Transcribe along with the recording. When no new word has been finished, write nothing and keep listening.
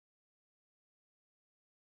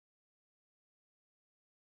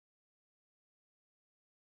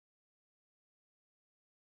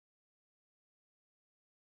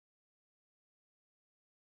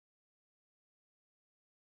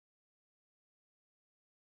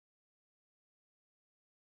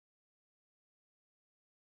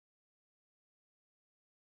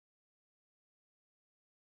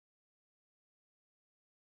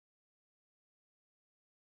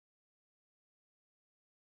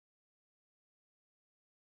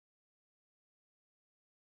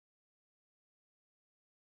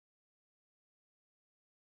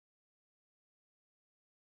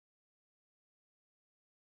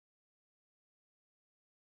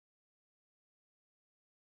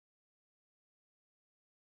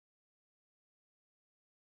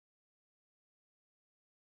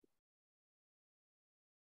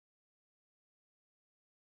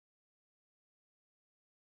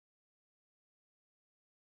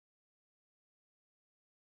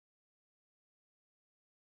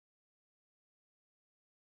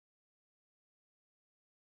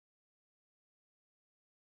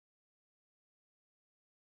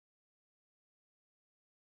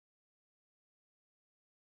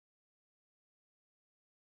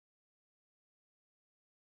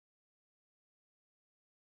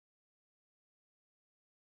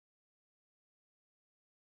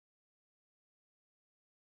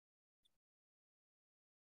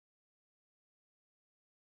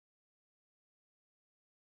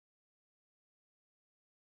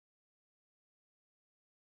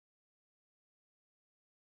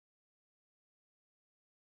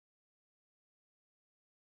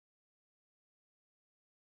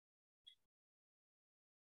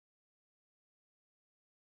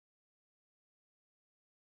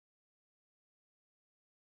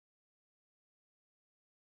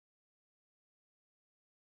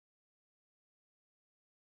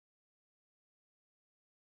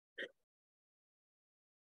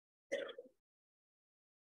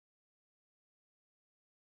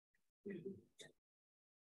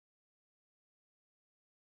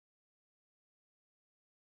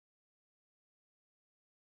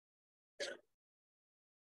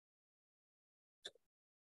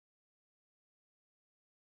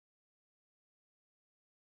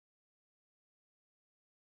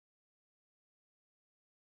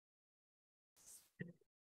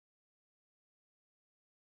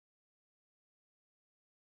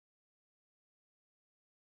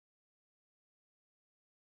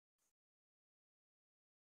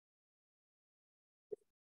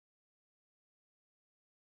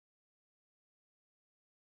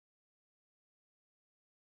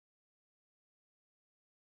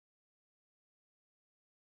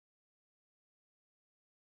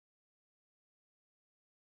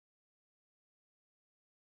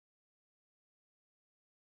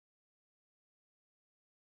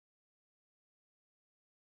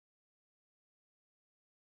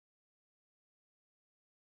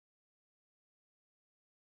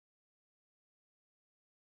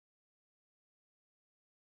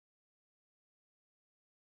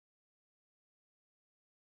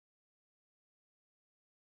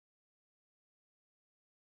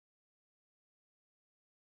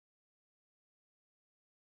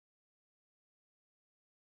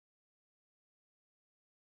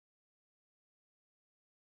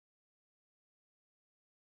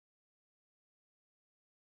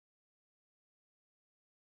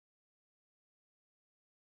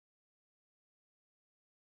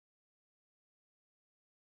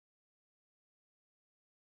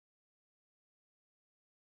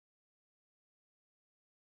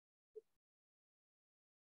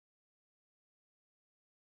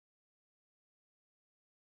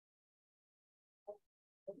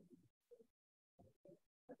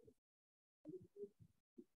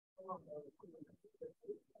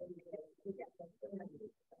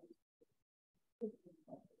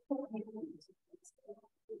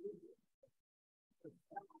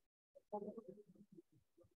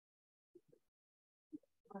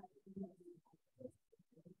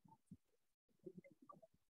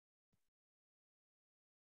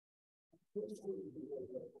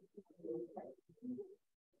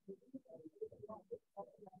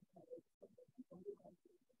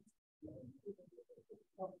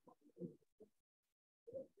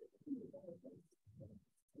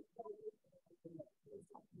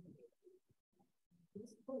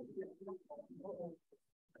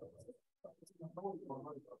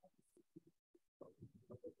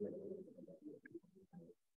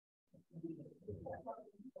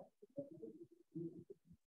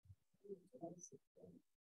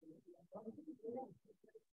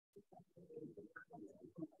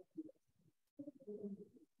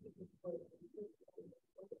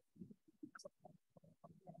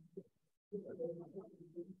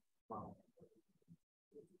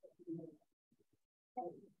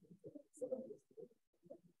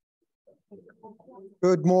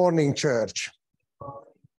Good morning, church.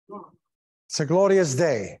 It's a glorious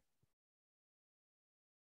day,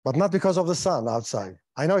 but not because of the sun outside.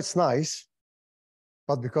 I know it's nice,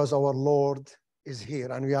 but because our Lord is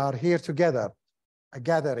here and we are here together, a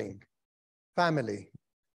gathering, family,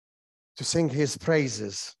 to sing his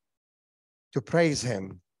praises, to praise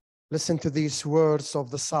him. Listen to these words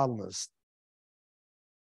of the psalmist.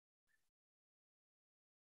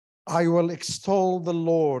 I will extol the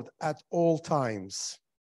Lord at all times.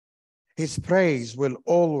 His praise will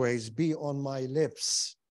always be on my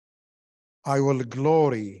lips. I will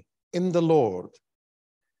glory in the Lord.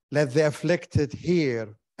 Let the afflicted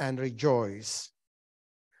hear and rejoice.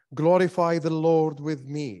 Glorify the Lord with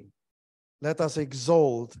me. Let us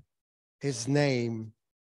exalt his name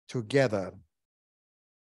together.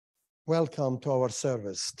 Welcome to our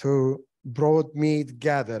service, to Broadmead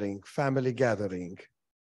Gathering, family gathering.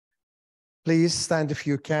 Please stand if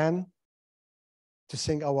you can to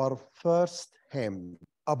sing our first hymn,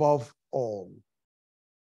 Above All.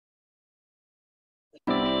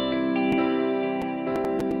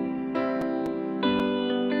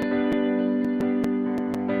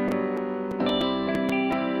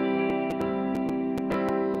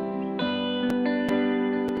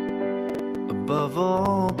 Above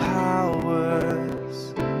all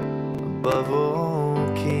powers, above all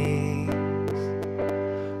kings,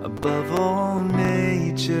 above all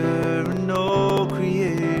nature and all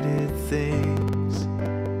created things,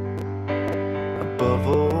 above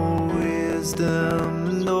all wisdom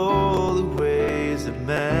and all the ways of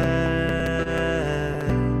man.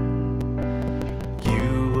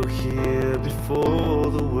 You were here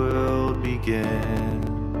before the world began.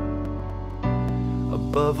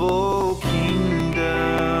 Above all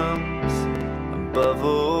kingdoms, above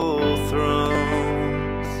all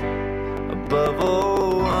thrones,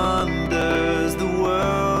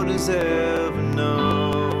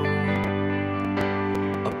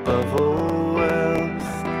 above all wealth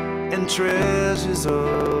and treasures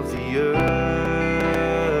of the earth.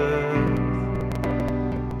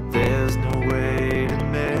 There's no way to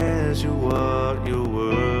measure what you're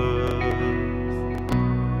worth.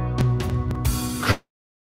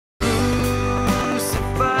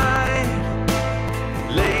 Crucified,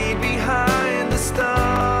 laid behind the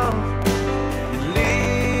stone, you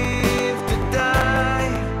lived to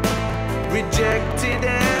die, rejected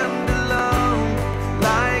and alone,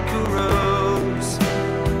 like a rose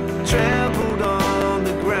trampled on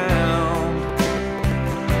the ground.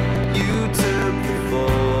 You took the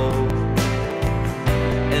fall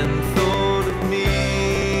and thought of me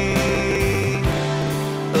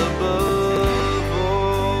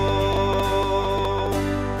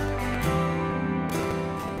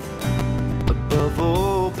above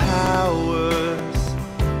all powers,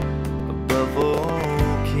 above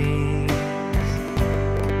all kings,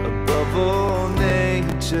 above all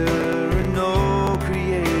nature and all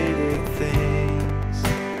created things,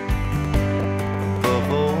 above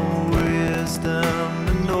all wisdom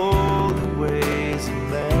and all the ways of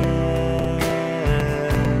man.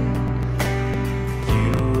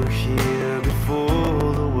 You were here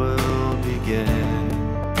before the world began.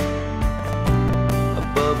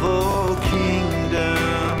 Above all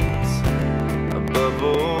kingdoms, above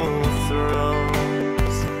all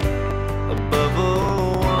thrones, above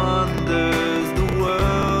all wonders the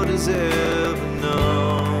world has ever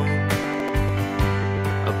known,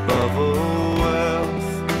 above all wealth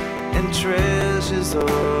and treasures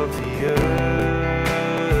of the earth.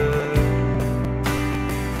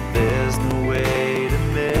 There's no way to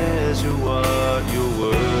measure what you're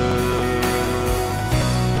worth.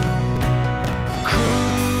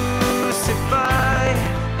 Crucified,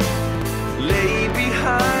 laid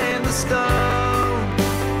behind the stone,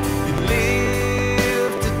 you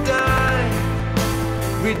lived to die,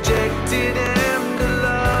 rejected and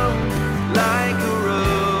alone, like a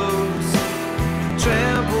rose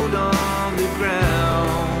trampled on the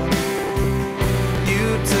ground. You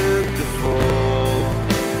took the fall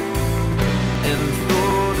and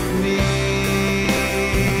thought of me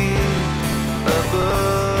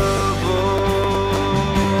above all.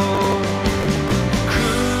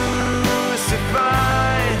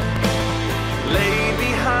 Crucified, laid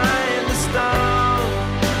behind the stone,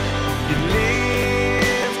 you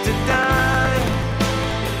lived to die,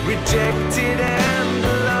 rejected and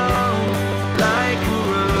alone, like a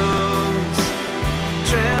rose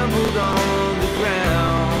trampled on the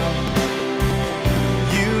ground.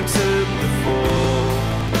 You took the fall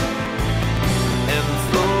and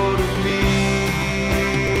thought of me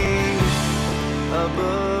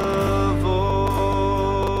above all.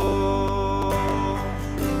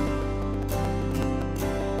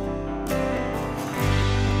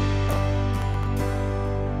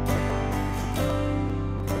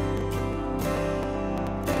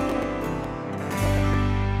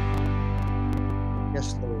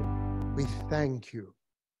 Yes, Lord, we thank you.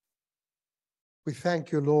 We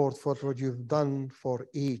thank you, Lord, for what you've done for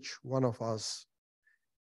each one of us.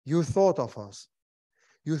 You thought of us.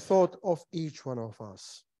 You thought of each one of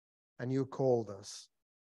us, and you called us.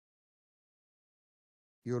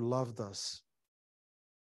 You loved us.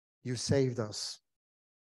 You saved us.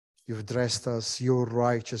 You've dressed us your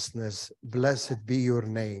righteousness. Blessed be your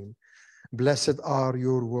name. Blessed are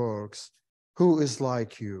your works. Who is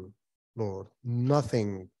like you, Lord?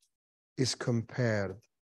 Nothing is compared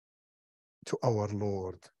to our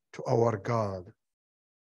Lord, to our God.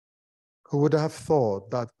 Who would have thought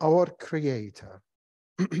that our Creator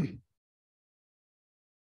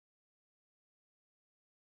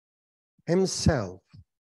himself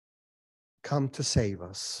come to save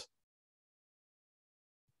us,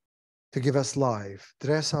 to give us life,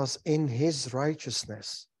 dress us in his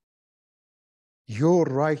righteousness, your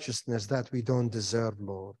righteousness that we don't deserve,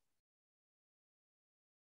 Lord.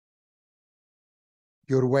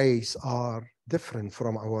 Your ways are different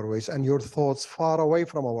from our ways, and your thoughts far away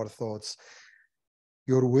from our thoughts.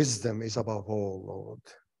 Your wisdom is above all, Lord.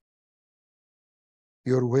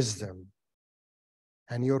 Your wisdom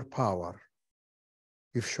and your power,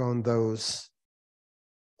 you've shown those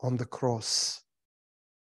on the cross.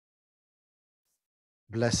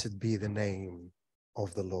 Blessed be the name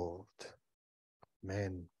of the Lord.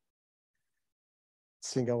 Amen.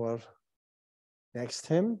 Sing our next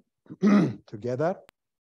hymn together.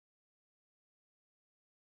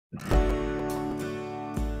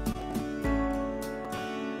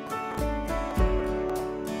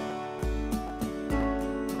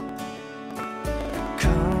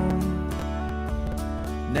 Come,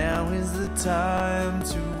 now is the time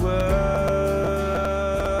to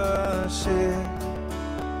worship.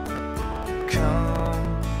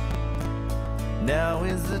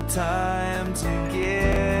 is the time to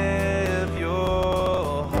give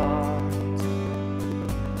your heart.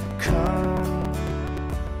 Come,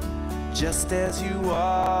 just as you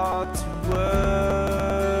are, to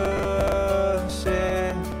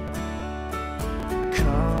worship.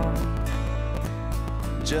 Come,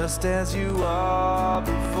 just as you are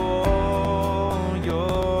before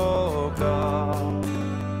your God.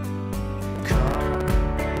 Come.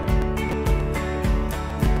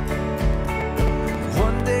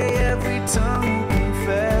 One day every tongue will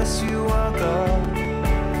confess you are God.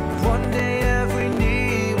 One day every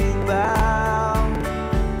knee will bow.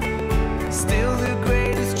 Still the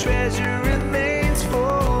greatest treasure remains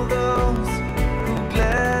for those who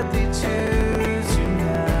gladly choose you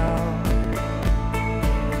now.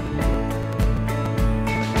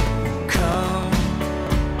 Come,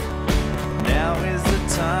 now is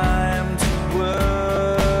the time to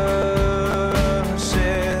worship.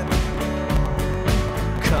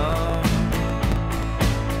 Come,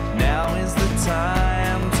 now is the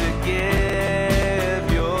time to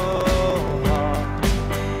give your heart.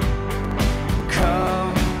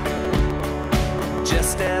 Come,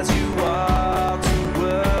 just as you are, to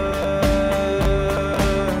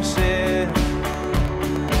worship.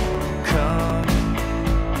 Come,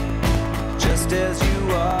 just as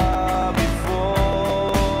you are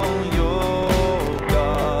before your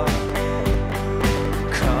God.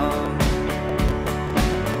 Come.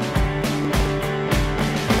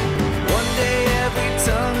 One day every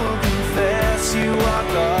tongue will confess you are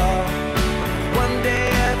God. One day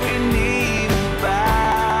every knee will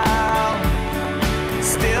bow.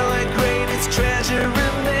 Still the greatest treasure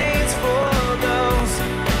remains for those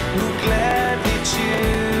who gladly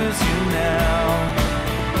choose you now.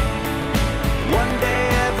 One day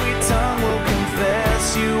every tongue will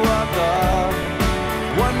confess you are God.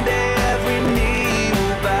 One day every knee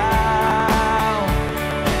will bow.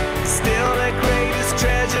 Still the greatest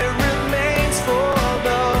treasure remains for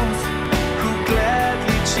those who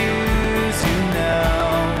gladly choose you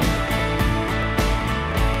now.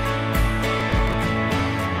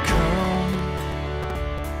 Come,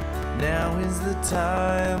 now is the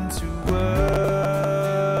time to worship.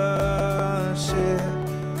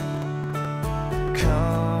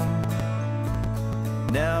 Come,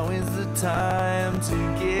 now is the time to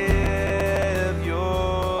give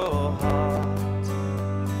your heart.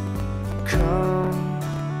 Come,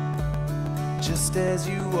 just as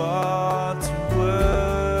you are, to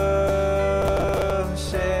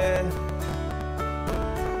worship.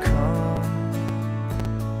 Come,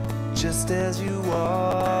 just as you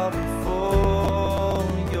are before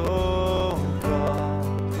your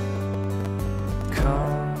God.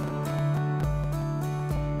 Come,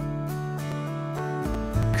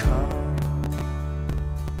 come,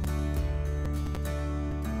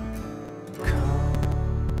 come.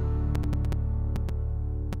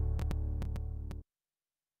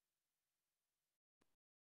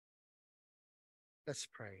 Let's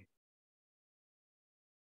pray.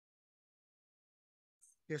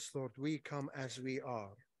 Yes, Lord, we come as we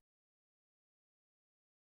are,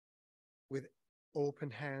 with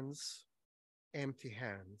open hands, empty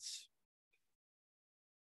hands.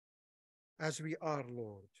 As we are,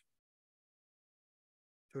 Lord,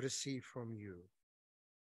 to receive from you.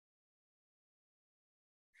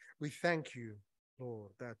 We thank you,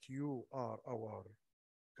 Lord, that you are our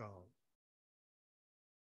God.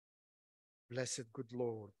 Blessed good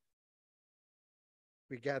Lord,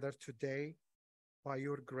 we gather today by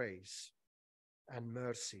your grace and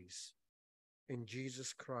mercies in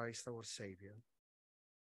Jesus Christ, our Savior.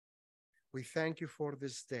 We thank you for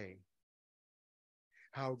this day.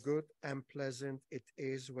 How good and pleasant it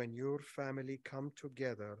is when your family come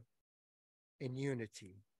together in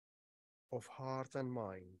unity of heart and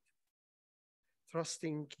mind,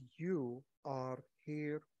 trusting you are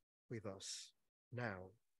here with us now.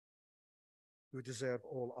 You deserve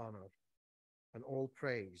all honor and all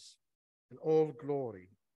praise and all glory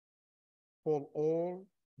for all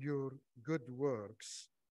your good works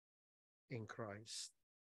in Christ.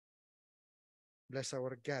 Bless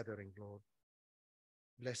our gathering, Lord.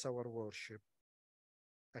 Bless our worship.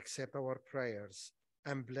 Accept our prayers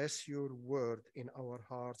and bless your word in our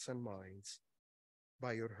hearts and minds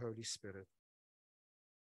by your Holy Spirit.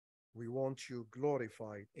 We want you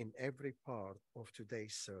glorified in every part of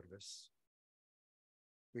today's service.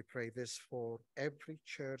 We pray this for every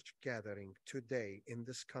church gathering today in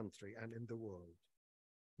this country and in the world,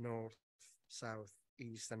 north, south,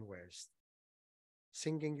 east, and west,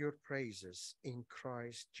 singing your praises in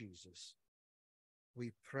Christ Jesus.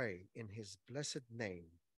 We pray in his blessed name,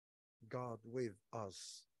 God with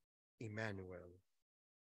us, Emmanuel.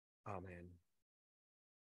 Amen.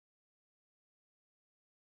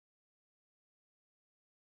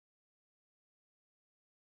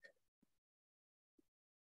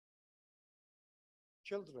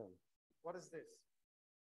 Children, what is this?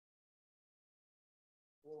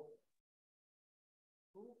 Water.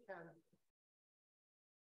 Who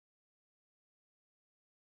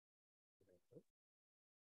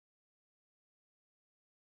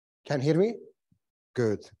can hear me?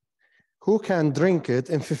 Good. Who can drink it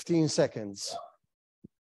in 15 seconds?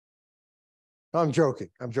 I'm joking.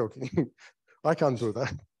 I'm joking. I can't do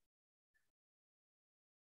that.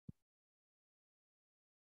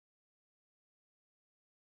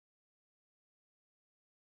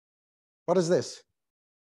 What is this?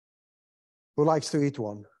 Who likes to eat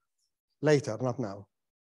one? Later, not now.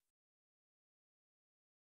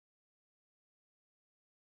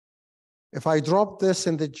 If I drop this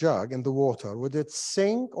in the jug, in the water, would it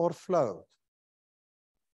sink or float?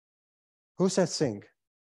 Who said sink?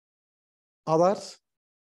 Others?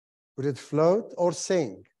 Would it float or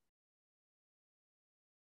sink?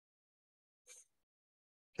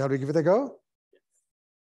 Shall we give it a go?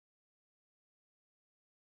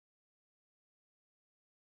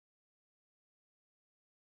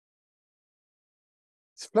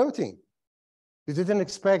 It's floating. You didn't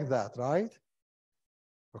expect that, right?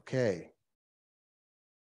 Okay.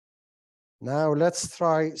 Now let's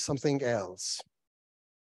try something else.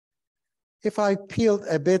 If I peeled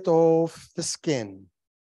a bit off the skin,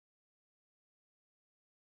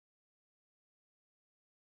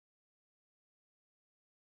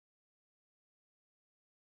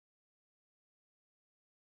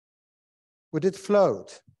 would it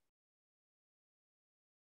float?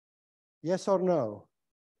 Yes or no?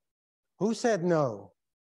 Who said no?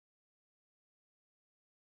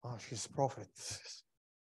 Oh, she's a prophet.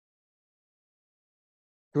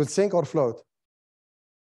 It will sink or float?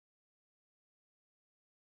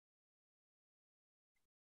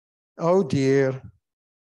 Oh dear.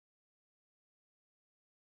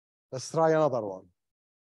 Let's try another one.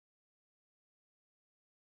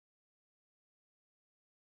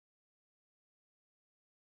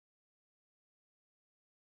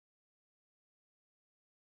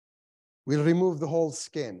 We'll remove the whole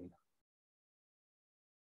skin.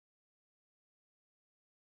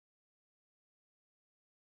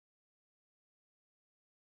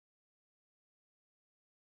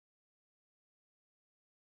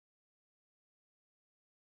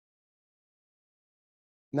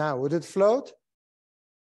 Now, would it float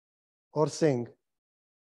or sink?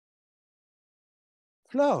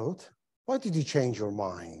 Float? Why did you change your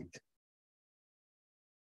mind?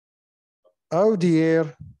 Oh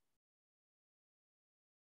dear.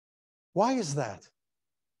 Why is that?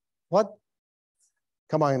 What?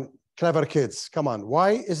 Come on, clever kids, come on.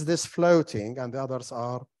 Why is this floating and the others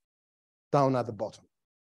are down at the bottom?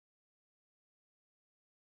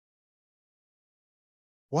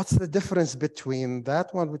 What's the difference between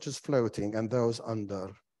that one which is floating and those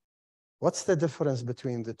under? What's the difference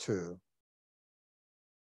between the two?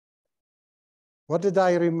 What did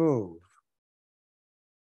I remove?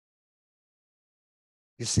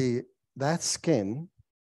 You see, that skin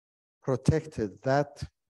protected that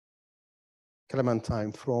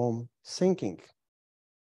clementine from sinking.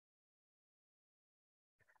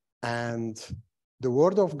 And the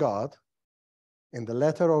word of God in the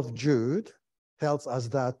letter of Jude tells us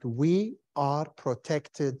that we are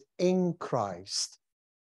protected in Christ.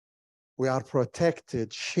 We are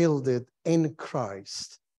protected, shielded in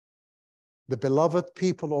Christ. The beloved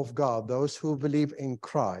people of God, those who believe in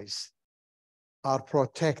Christ, are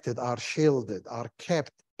protected, are shielded, are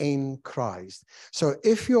kept in Christ. So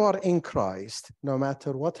if you are in Christ, no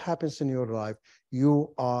matter what happens in your life,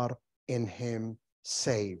 you are in Him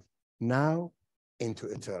saved, now into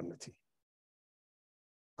eternity.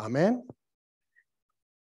 Amen?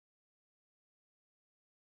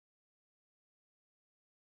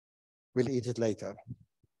 We'll eat it later.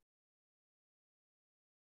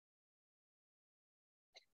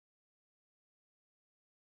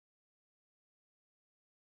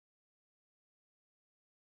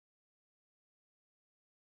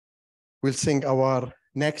 We'll sing our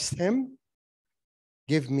next hymn,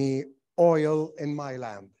 Give Me Oil in My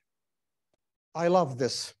Lamp. I love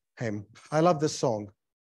this hymn. I love this song.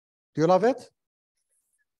 Do you love it?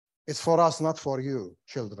 It's for us, not for you,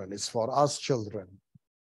 children. It's for us, children.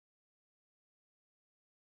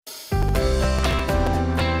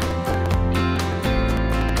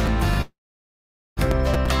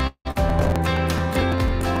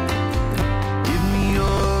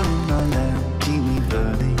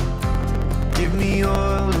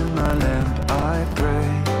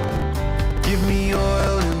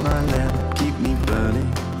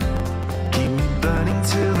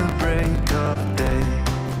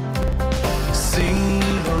 Sing,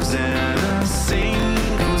 Hosanna, sing.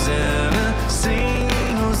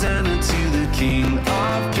 King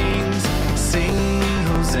of Kings. Sing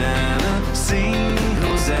Hosanna, sing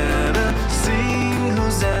Hosanna, sing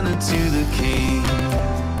Hosanna to the King.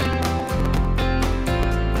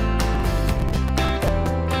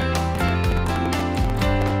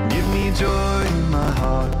 Give me joy in my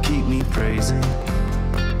heart, keep me praising.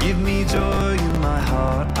 Give me joy in my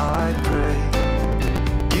heart, I pray.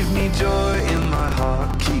 Give me joy in my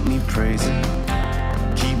heart, keep me praising.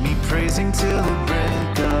 Keep me praising till the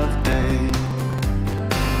break of day.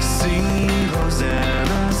 Sing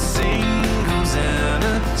Hosanna, sing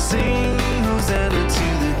Hosanna, sing Hosanna to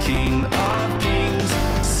the King of Kings.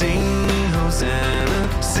 Sing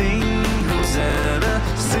Hosanna, sing Hosanna,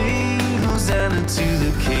 sing Hosanna to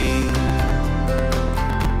the King.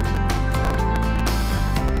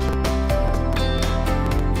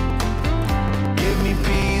 Give me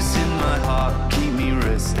peace in my heart, keep me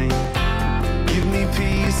resting. Give me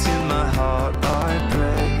peace in my heart, I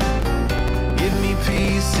pray. Give me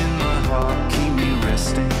peace in my heart, keep me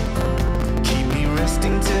resting. Keep me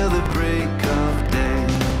resting till the break of day.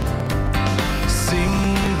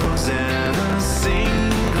 Sing Hosanna,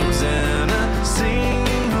 sing Hosanna, sing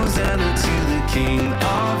Hosanna to the King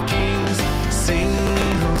of Kings. Sing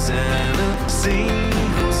Hosanna, sing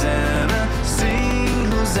Hosanna,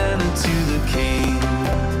 sing Hosanna to the King.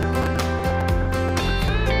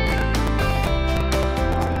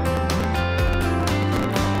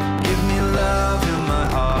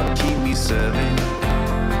 Serving.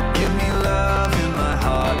 Give me love in my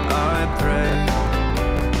heart, I pray.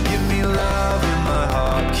 Give me love in my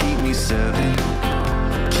heart, keep me serving.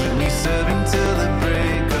 Keep me serving till the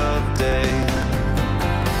break of day.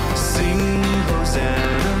 Sing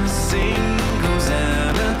Hosanna, sing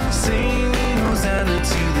Hosanna, sing Hosanna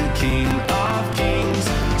to the King of Kings.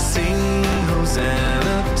 Sing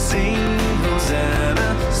Hosanna, sing Hosanna,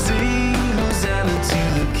 sing Hosanna to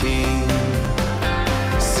the King.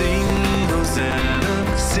 Sing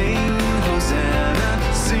Hosanna, sing Hosanna,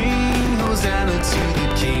 sing Hosanna to the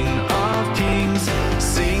King of Kings.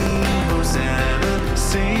 Sing Hosanna,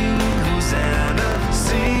 sing Hosanna,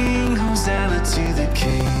 sing Hosanna to the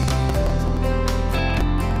King.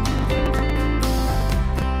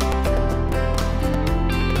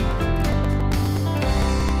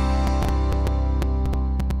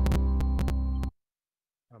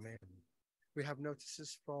 Amen. We have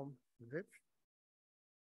notices from Viv.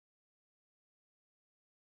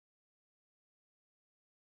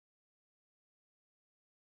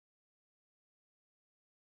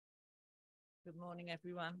 Good morning,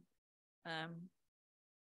 everyone.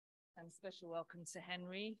 And special welcome to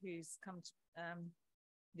Henry, who's come to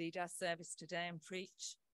lead our service today and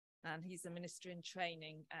preach. And he's a minister in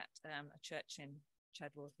training at a church in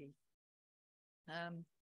Chadwell Heath.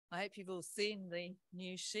 I hope you've all seen the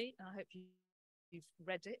news sheet. I hope you've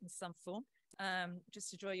read it in some form.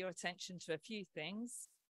 Just to draw your attention to a few things.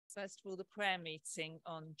 First of all, the prayer meeting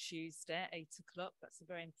on Tuesday at 8 o'clock. That's a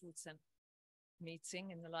very important meeting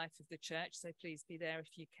in the life of the church, so please be there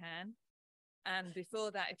if you can. And before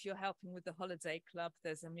that, if you're helping with the holiday club,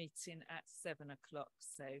 there's a meeting at 7 o'clock.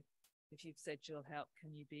 So if you've said you'll help,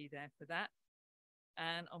 can you be there for that?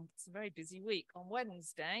 And it's a very busy week. On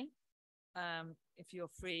Wednesday, if you're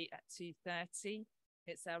free at 2:30,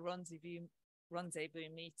 it's our rendezvous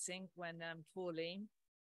meeting when Pauline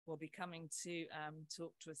will be coming to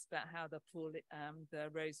talk to us about how the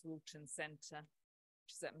Rose Walton Centre,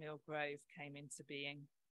 which is at Mill Grove, came into being.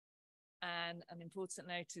 And an important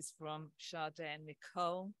notice from Sade and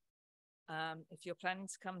Nicole. If you're planning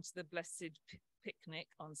to come to the Blessed Picnic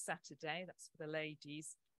on Saturday, that's for the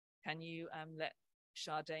ladies, can you let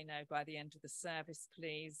Sade know by the end of the service,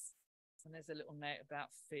 please? And there's a little note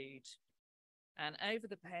about food. And over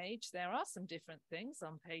the page, there are some different things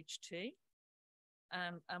on page 2.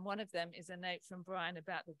 And one of them is a note from Brian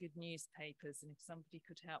about the good newspapers. And if somebody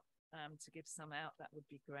could help to give some out, that would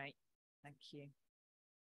be great. Thank you.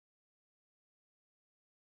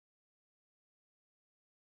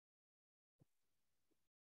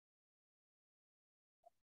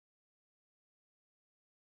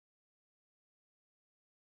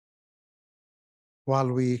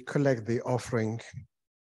 While we collect the offering,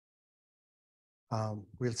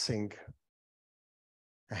 we'll sing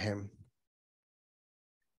a hymn.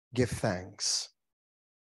 Give thanks.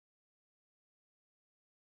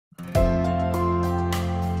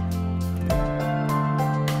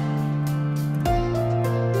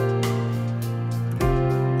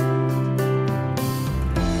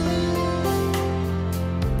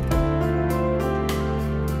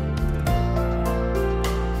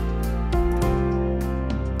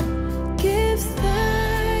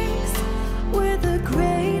 With a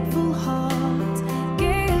grateful heart,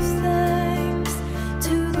 give thanks.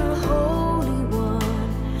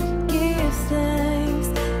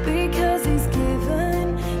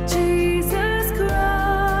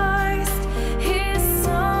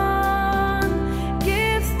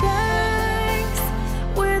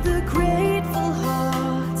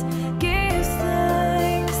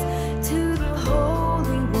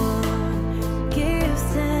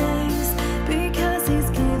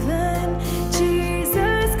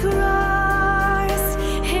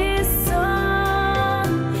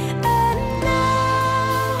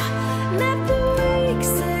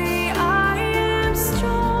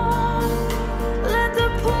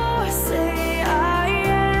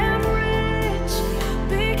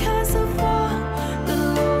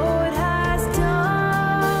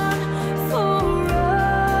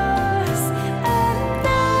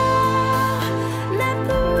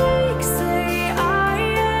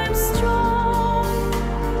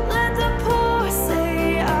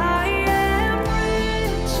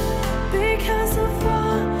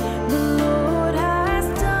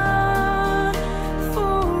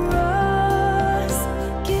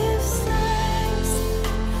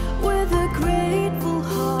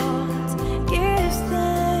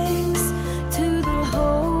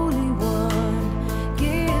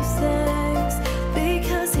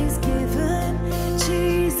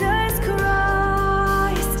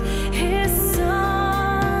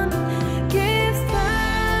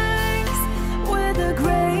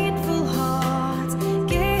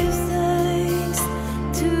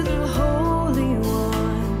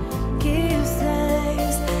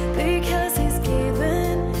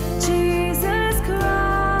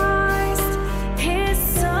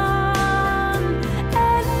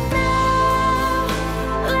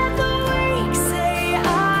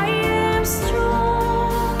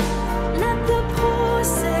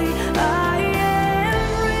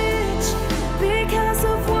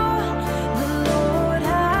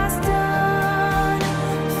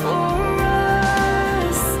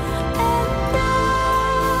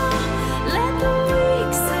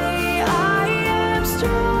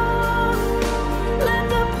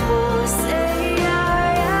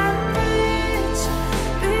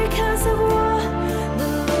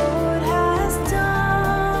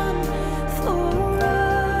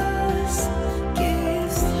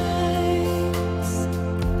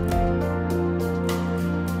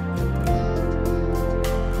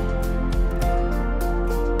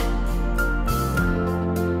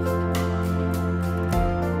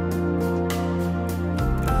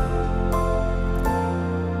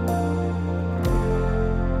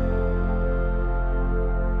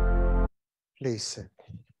 Please sit.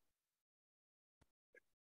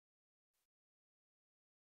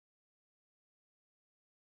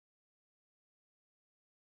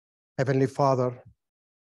 Heavenly Father,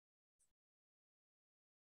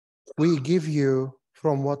 we give you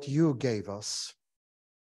from what you gave us.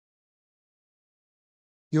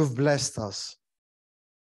 You've blessed us.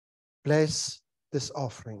 Bless this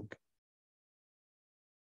offering.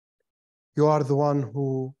 You are the one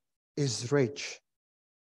who is rich,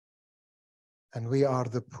 and we are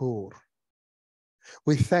the poor.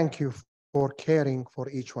 We thank you for caring for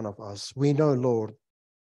each one of us. We know, Lord,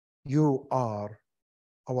 you are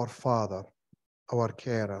our Father, our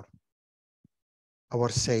carer, our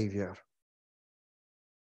Savior.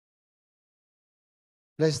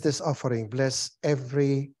 Bless this offering. Bless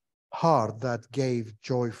every heart that gave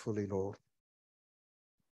joyfully, Lord.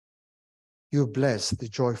 You bless the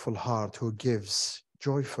joyful heart who gives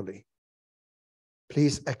joyfully.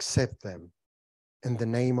 Please accept them in the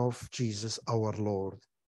name of Jesus, our Lord.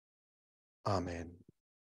 Amen.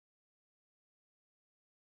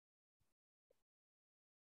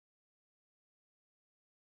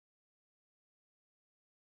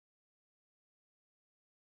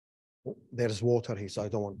 There's water here, so I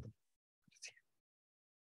don't want.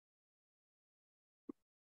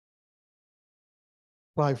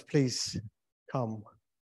 Clive, please come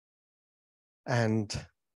and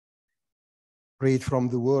read from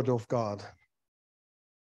the Word of God.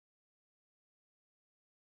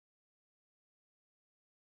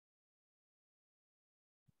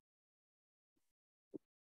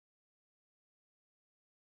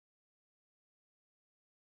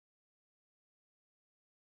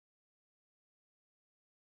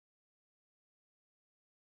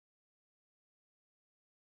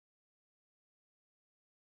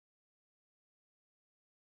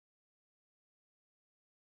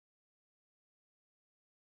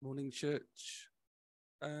 Morning, church.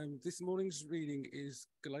 This morning's reading is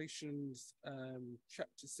Galatians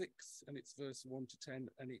chapter 6, and it's verse 1 to 10,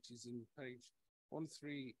 and it is in page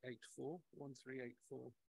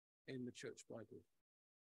 1384 in the Church Bible.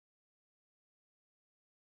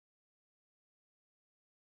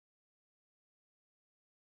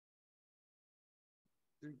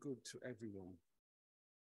 Do good to everyone.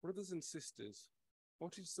 Brothers and sisters,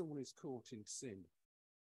 what if someone is caught in sin?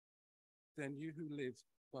 Then you who live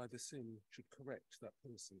by the sin should correct that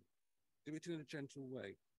person. Do it in a gentle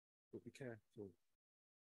way, but be careful.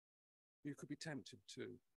 You could be tempted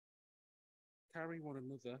too. Carry one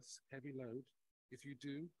another's heavy load. If you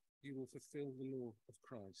do, you will fulfill the law of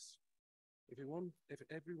Christ. If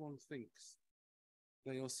everyone thinks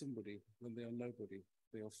they are somebody when they are nobody,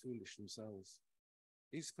 they are foolish themselves.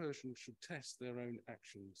 Each person should test their own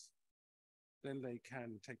actions. Then they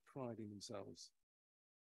can take pride in themselves.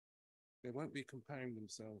 They won't be comparing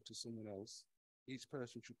themselves to someone else. Each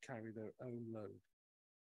person should carry their own load.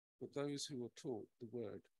 But those who are taught the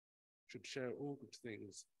word should share all good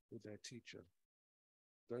things with their teacher.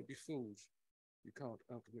 Don't be fooled. You can't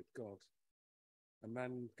outwit God. A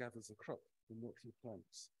man gathers a crop from what he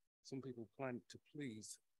plants. Some people plant to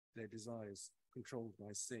please their desires, controlled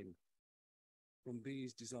by sin. From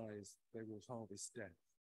these desires, they will harvest death.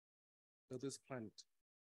 Others plant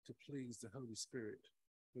to please the Holy Spirit.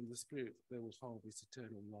 From the Spirit, they will harvest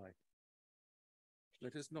eternal life.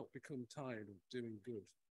 Let us not become tired of doing good.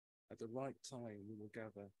 At the right time, we will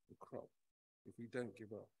gather the crop if we don't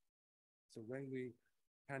give up. So when we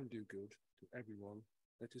can do good to everyone,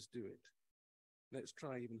 let us do it. Let's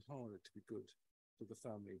try even harder to be good to the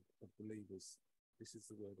family of believers. This is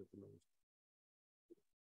the word of the Lord.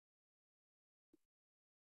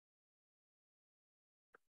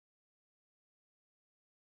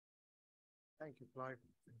 Thank you, Clive.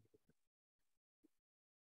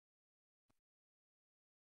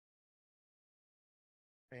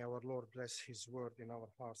 May our Lord bless his word in our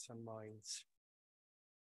hearts and minds.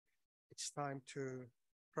 It's time to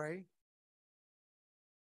pray.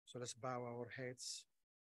 So let's bow our heads.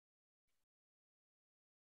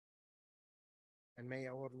 And may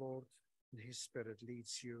our Lord and his Spirit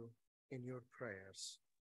leads you in your prayers.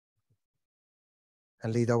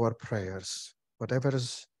 And lead our prayers. Whatever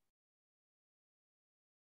is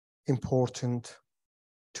important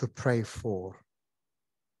to pray for,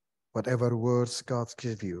 whatever words God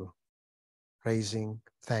gives you, praising,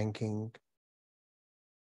 thanking,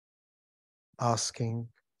 asking,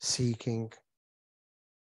 seeking,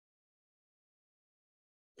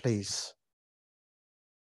 please,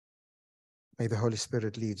 may the Holy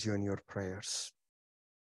Spirit lead you in your prayers.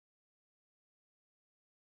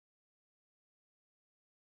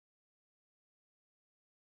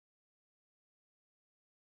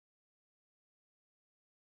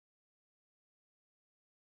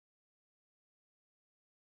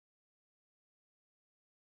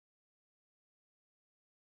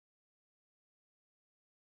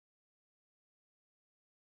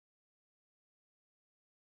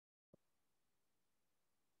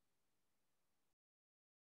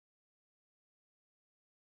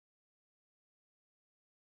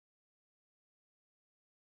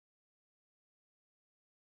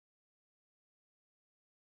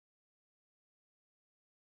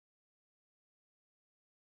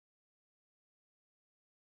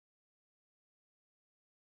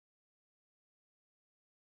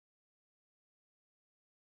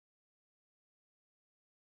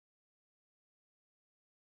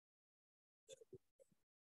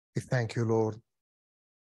 We thank you, Lord.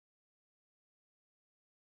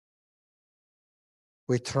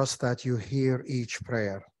 We trust that you hear each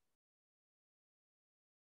prayer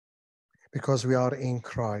because we are in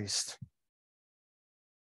Christ.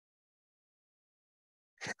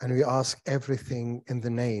 And we ask everything in the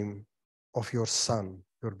name of your Son,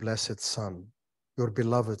 your blessed Son, your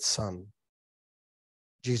beloved Son,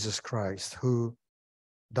 Jesus Christ, who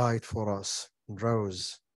died for us and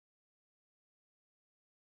rose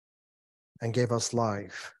and gave us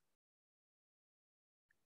life.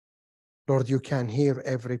 Lord, you can hear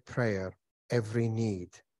every prayer, every need,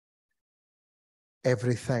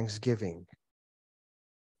 every thanksgiving.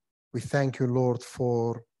 We thank you, Lord,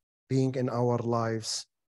 for being in our lives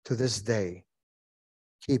to this day,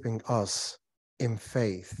 keeping us in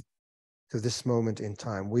faith to this moment in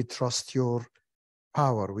time. We trust your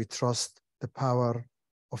power. We trust the power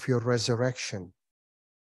of your resurrection.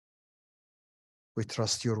 We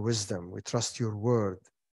trust your wisdom. We trust your word.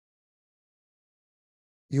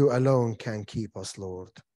 You alone can keep us,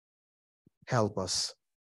 Lord. Help us.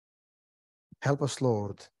 Help us,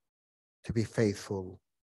 Lord, to be faithful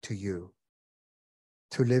to you,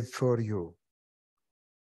 to live for you,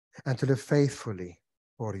 and to live faithfully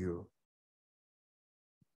for you.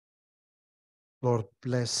 Lord,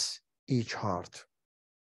 bless each heart.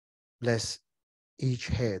 Bless each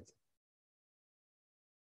head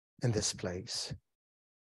in this place.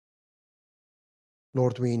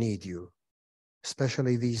 Lord, we need you,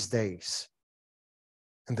 especially these days,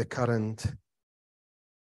 in the current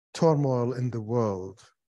turmoil in the world,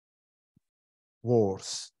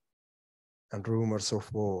 wars and rumors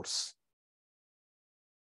of wars.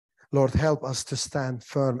 Lord, help us to stand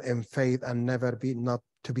firm in faith and never be not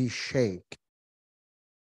to be shaken.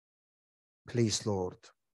 Please, Lord.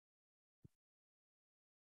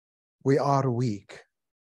 We are weak,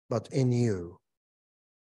 but in you,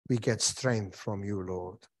 we get strength from you,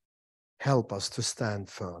 Lord. Help us to stand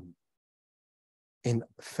firm in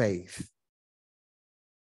faith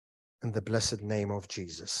in the blessed name of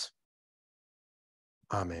Jesus.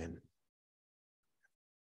 Amen.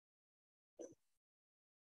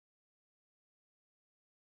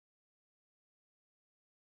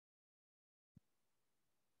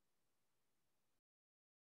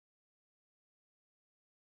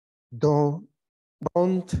 Don't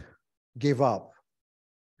give up.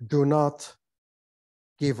 Do not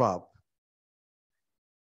give up.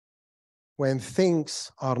 When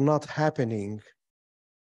things are not happening,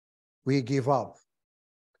 we give up.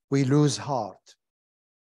 We lose heart.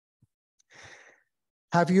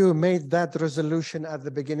 Have you made that resolution at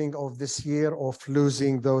the beginning of this year of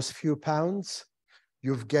losing those few pounds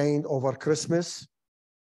you've gained over Christmas?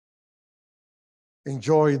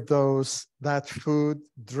 Enjoyed that food,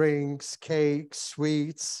 drinks, cakes,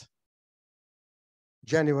 sweets.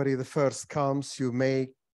 January the 1st comes, you make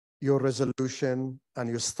your resolution and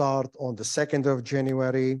you start on the 2nd of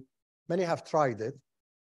January. Many have tried it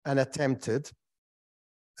and attempted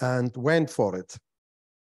and went for it.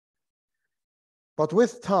 But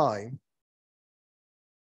with time,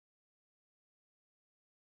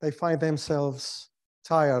 they find themselves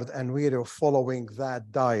tired and weary of following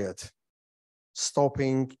that diet,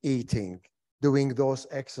 stopping eating, doing those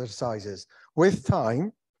exercises. With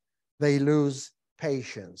time, they lose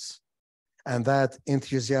patience, and that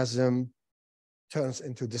enthusiasm turns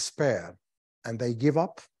into despair, and they give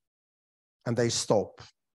up and they stop.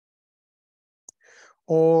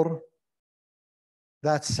 Or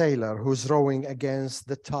that sailor who's rowing against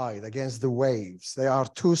the tide, against the waves. They are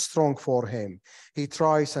too strong for him. He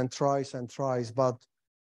tries and tries and tries, but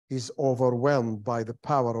he's overwhelmed by the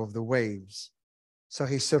power of the waves. So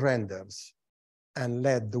he surrenders and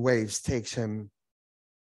let the waves take him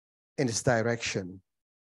in its direction.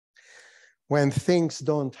 When things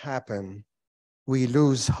don't happen, we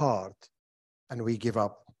lose heart and we give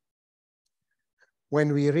up.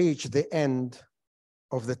 When we reach the end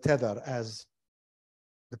of the tether, as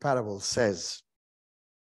the parable says,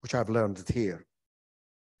 which I've learned it here.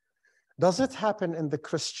 Does it happen in the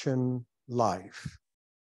Christian life?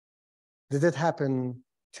 Did it happen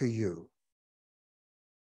to you?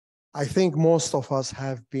 I think most of us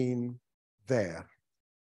have been there.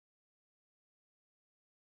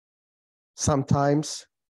 Sometimes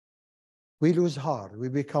we lose heart, we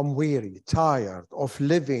become weary, tired of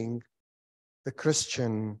living the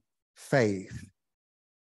Christian faith.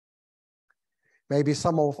 Maybe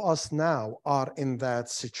some of us now are in that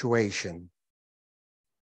situation.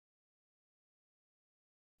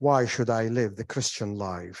 Why should I live the Christian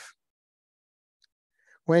life?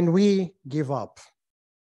 When we give up,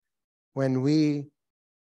 when we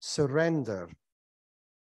surrender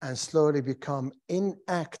and slowly become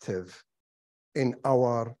inactive in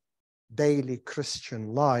our daily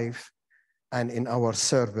Christian life and in our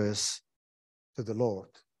service to the Lord.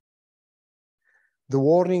 The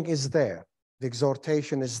warning is there, the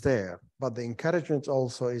exhortation is there, but the encouragement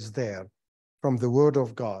also is there from the Word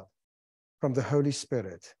of God, from the Holy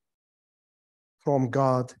Spirit, from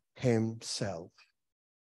God Himself.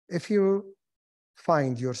 If you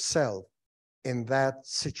find yourself in that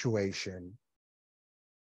situation,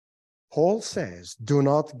 Paul says, do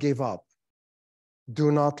not give up,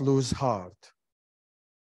 do not lose heart,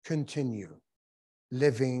 continue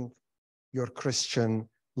living your Christian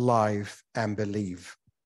life and believe.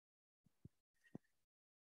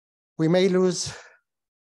 We may lose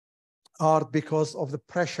heart because of the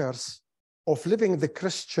pressures of living the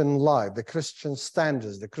Christian life, the Christian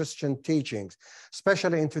standards, the Christian teachings,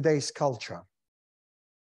 especially in today's culture,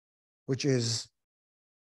 which is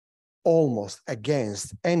almost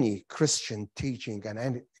against any Christian teaching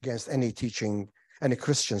and against any teaching, any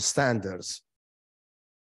Christian standards.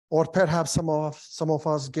 Or perhaps some of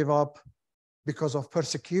us give up because of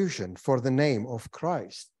persecution for the name of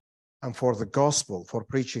Christ and for the gospel, for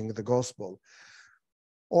preaching the gospel.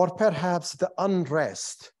 Or perhaps the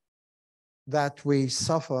unrest that we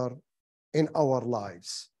suffer in our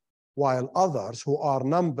lives, while others who are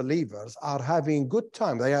non-believers are having good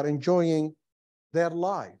time. They are enjoying their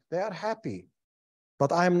life. They are happy.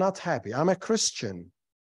 But I'm not happy. I'm a Christian.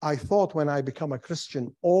 I thought when I become a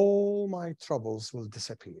Christian, all my troubles will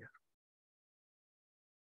disappear.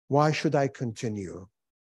 Why should I continue?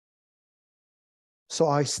 So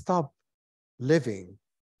I stop living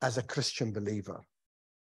as a Christian believer.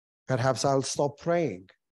 Perhaps I'll stop praying,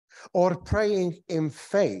 or praying in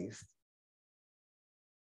faith,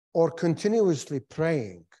 or continuously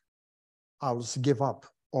praying. I'll give up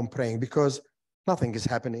on praying because nothing is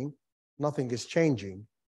happening, nothing is changing.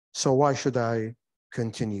 So why should I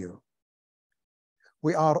continue?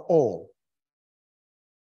 We are all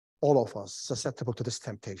of us susceptible to this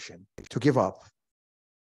temptation to give up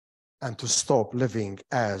and to stop living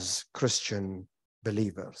as Christian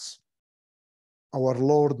believers. Our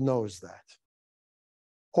Lord knows that.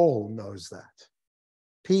 Paul knows that.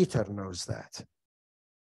 Peter knows that.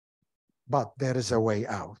 But there is a way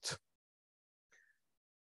out.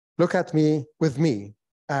 Look with me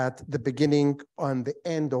at the beginning and the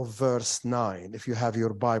end of verse 9, if you have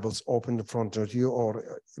your Bibles open in front of you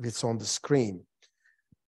or if it's on the screen.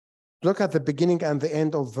 Look at the beginning and the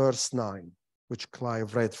end of verse 9, which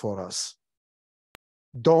Clive read for us.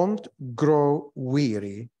 Don't grow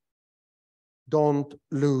weary, don't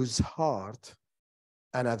lose heart,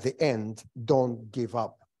 and at the end, don't give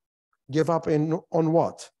up. Give up on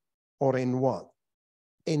what? Or in what?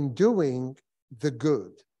 In doing the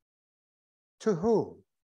good. To whom?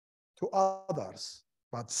 To others,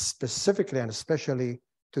 but specifically and especially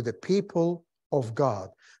to the people of God,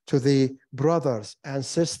 to the brothers and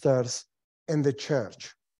sisters in the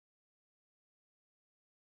church.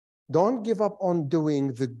 Don't give up on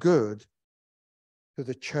doing the good to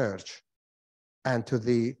the church and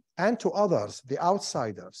to others, the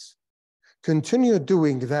outsiders. Continue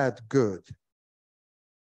doing that good.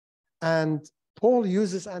 And Paul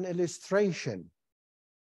uses an illustration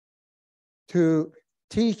to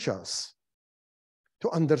teach us to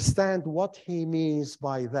understand what he means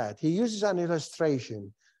by that. He uses an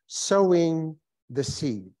illustration, sowing the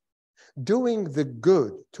seed, doing the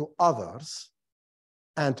good to others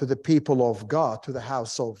and to the people of God, to the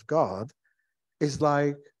house of God, is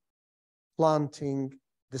like planting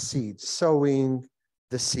the seeds, sowing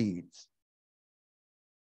the seeds.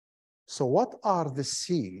 So what are the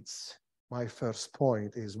seeds? My first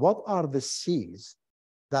point is, what are the seeds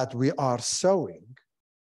that we are sowing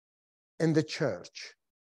in the church,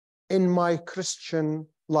 in my Christian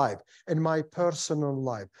life, in my personal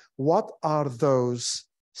life? What are those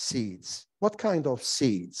seeds? What kind of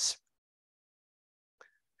seeds?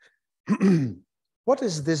 What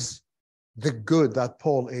is this, the good that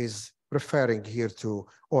Paul is referring here to,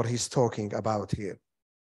 or he's talking about here?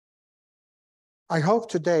 I hope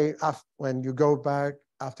today, when you go back,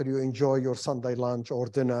 after you enjoy your Sunday lunch or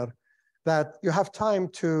dinner, that you have time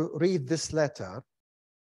to read this letter,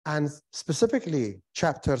 and specifically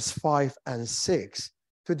chapters 5 and 6,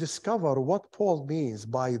 to discover what Paul means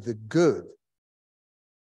by the good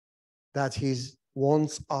that he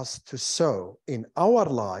wants us to sow in our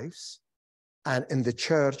lives and in the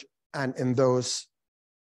church and in those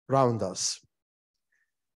around us.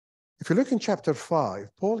 If you look in chapter 5,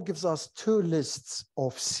 Paul gives us two lists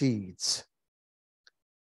of seeds.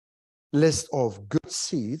 List of good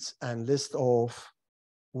seeds and list of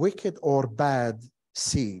wicked or bad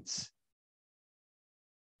seeds.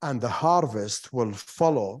 and the harvest will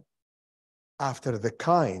follow after the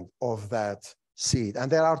kind of that seed.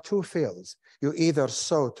 And there are two fields. You either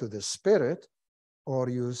sow to the spirit or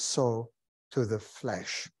you sow to the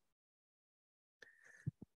flesh.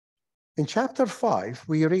 In chapter 5,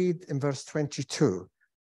 we read in verse 22,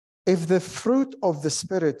 if the fruit of the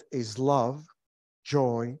spirit is love,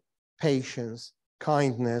 joy, patience,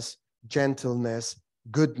 kindness, gentleness,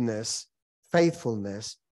 goodness,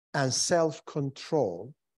 faithfulness, and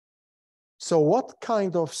self-control. So what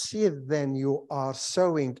kind of seed then you are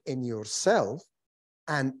sowing in yourself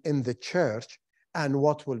and in the church, and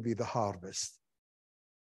what will be the harvest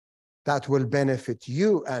that will benefit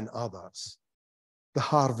you and others? The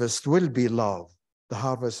harvest will be love. The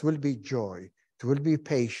harvest will be joy. It will be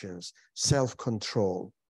patience,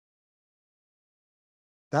 self-control.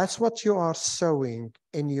 That's what you are sowing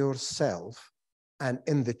in yourself and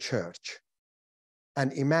in the church.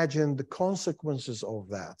 And imagine the consequences of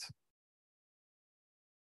that.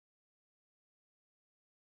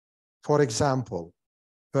 For example,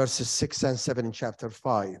 verses 6 and 7 in chapter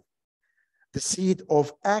 5. The seed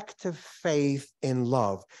of active faith in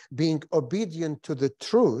love, being obedient to the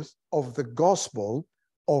truth of the gospel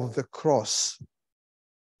of the cross,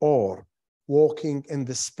 or walking in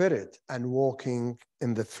the spirit and walking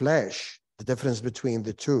in the flesh, the difference between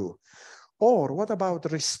the two. Or what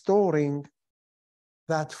about restoring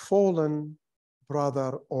that fallen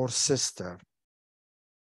brother or sister,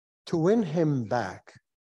 to win him back?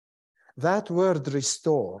 That word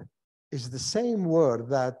restore is the same word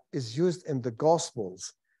that is used in the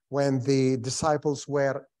Gospels when the disciples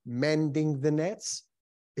were mending the nets.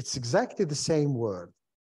 It's exactly the same word.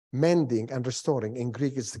 Mending and restoring in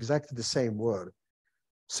Greek is exactly the same word.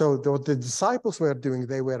 So what the disciples were doing,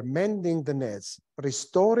 they were mending the nets,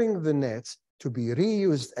 restoring the nets to be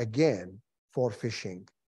reused again for fishing.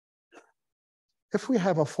 If we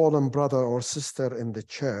have a fallen brother or sister in the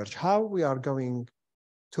church, how we are going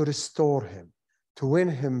to restore him, to win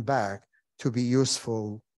him back, to be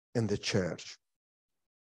useful in the church?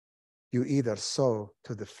 You either sow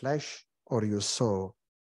to the flesh or you sow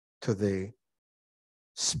to the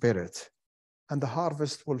spirit, and the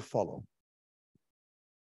harvest will follow.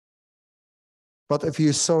 But if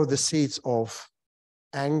you sow the seeds of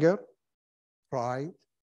anger, pride,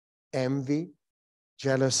 envy,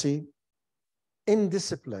 jealousy,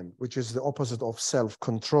 indiscipline, which is the opposite of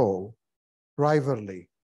self-control, rivalry,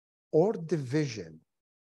 or division,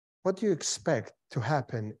 what do you expect to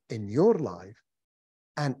happen in your life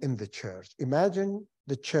and in the church? Imagine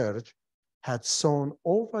the church had sown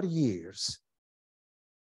over years.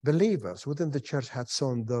 Believers within the church had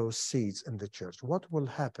sown those seeds in the church. What will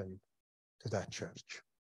happen to that church?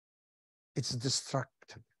 It's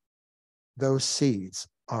destructive. Those seeds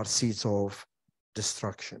are seeds of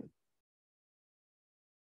destruction.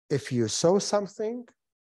 If you sow something,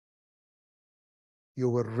 you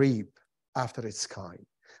will reap after its kind.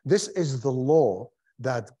 This is the law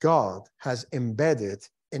that God has embedded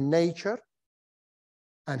in nature,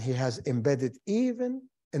 and he has embedded even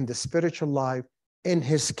in the spiritual life in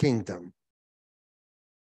his kingdom.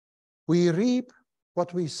 We reap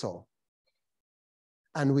what we sow,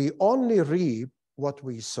 and we only reap what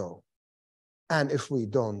we sow. And if we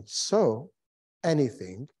don't sow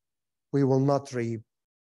anything, we will not reap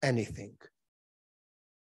anything.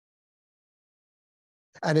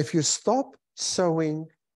 And if you stop sowing,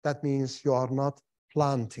 that means you are not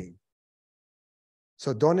planting.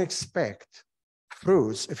 So don't expect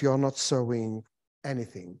fruits if you're not sowing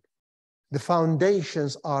anything. The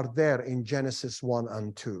foundations are there in Genesis 1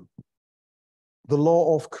 and 2. The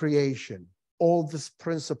law of creation, all these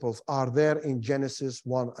principles are there in Genesis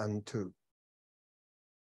 1 and 2.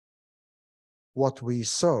 What we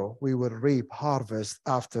sow, we will reap harvest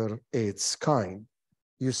after its kind.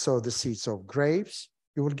 You sow the seeds of grapes,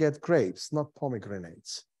 you will get grapes, not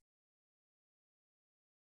pomegranates.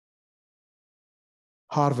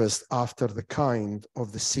 Harvest after the kind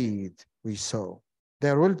of the seed we sow.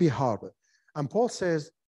 There will be harvest. And Paul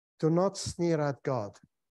says, do not sneer at God.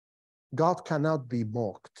 God cannot be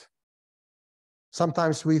mocked.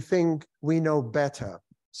 Sometimes we think we know better,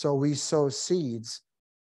 so we sow seeds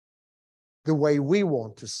the way we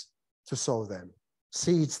want to sow them.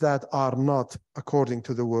 Seeds that are not according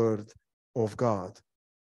to the word of God.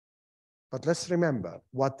 But let's remember,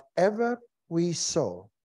 whatever we sow,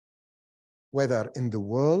 whether in the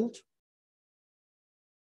world,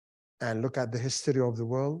 and look at the history of the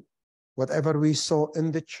world, whatever we saw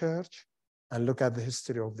in the church, and look at the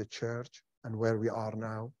history of the church and where we are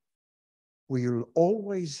now, we will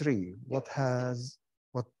always reap what has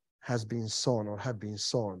been sown or have been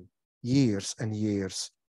sown years and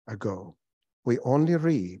years ago. We only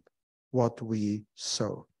reap what we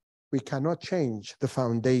sow. We cannot change the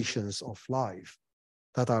foundations of life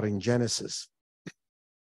that are in Genesis.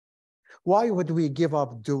 Why would we give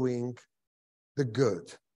up doing the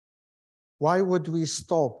good? Why would we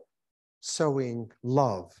stop sowing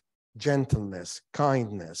love, gentleness,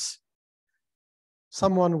 kindness?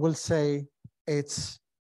 Someone will say it's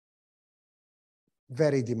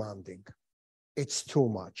very demanding. It's too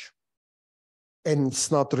much. And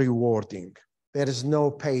it's not rewarding. There is no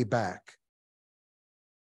payback.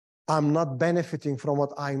 I'm not benefiting from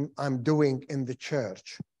what I'm doing in the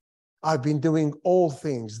church. I've been doing all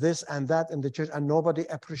things, this and that in the church, and nobody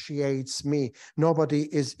appreciates me. Nobody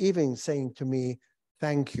is even saying to me,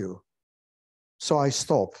 thank you. So I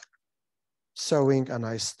stop sowing and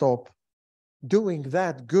I stop doing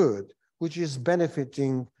that good, which is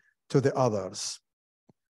benefiting to the others.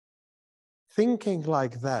 Thinking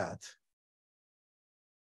like that,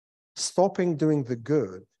 stopping doing the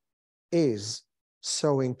good, is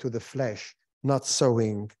sowing to the flesh, not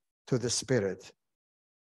sowing to the spirit.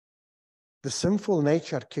 The sinful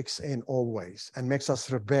nature kicks in always and makes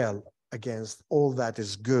us rebel against all that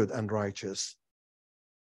is good and righteous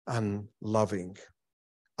and loving.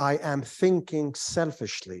 I am thinking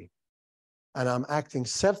selfishly, and I'm acting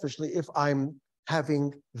selfishly if I'm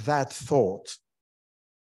having that thought.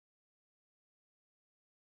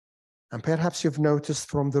 And perhaps you've noticed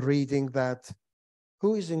from the reading that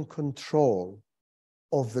who is in control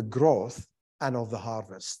of the growth and of the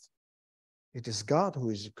harvest? It is God who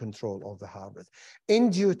is in control of the harvest. In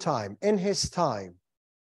due time, in his time,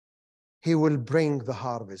 he will bring the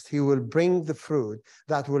harvest. He will bring the fruit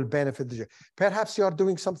that will benefit the church. Perhaps you are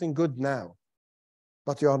doing something good now,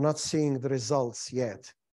 but you are not seeing the results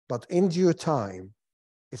yet. But in due time,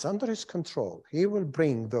 it's under his control. He will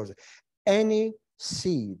bring those. Any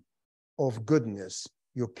seed of goodness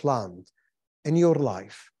you plant in your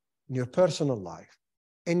life, in your personal life,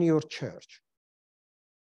 in your church.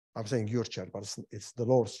 I'm saying your church, but it's the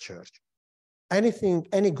Lord's church. Anything,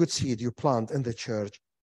 any good seed you plant in the church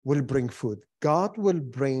will bring food. God will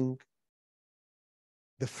bring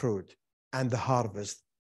the fruit and the harvest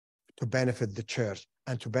to benefit the church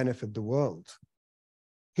and to benefit the world.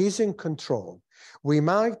 He's in control. We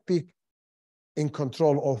might be in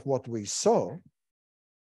control of what we sow,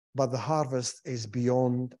 but the harvest is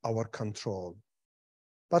beyond our control.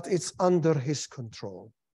 But it's under his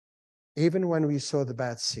control. Even when we sow the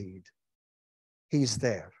bad seed, he's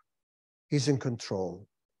there. He's in control,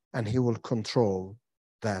 and he will control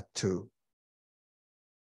that too.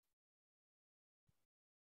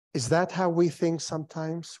 Is that how we think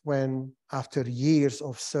sometimes when, after years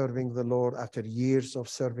of serving the Lord, after years of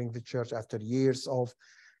serving the church, after years of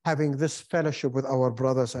having this fellowship with our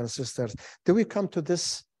brothers and sisters, do we come to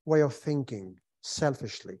this way of thinking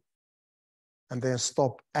selfishly and then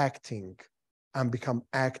stop acting and become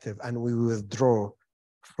active, and we withdraw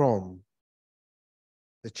from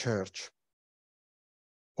the church?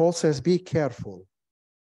 Paul says, be careful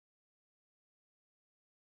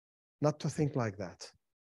not to think like that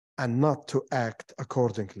and not to act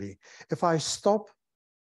accordingly. If I stop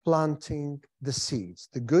planting the seeds,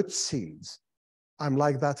 the good seeds, I'm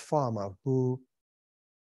like that farmer who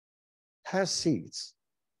has seeds,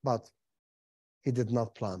 but he did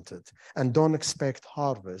not plant it. And don't expect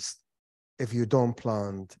harvest if you don't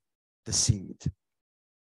plant the seed.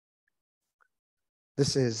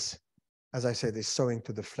 This is, as I said, is sowing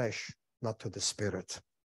to the flesh, not to the spirit.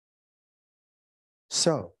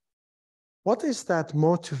 So, what is that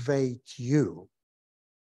motivate you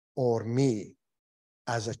or me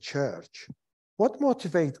as a church? What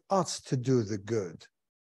motivates us to do the good?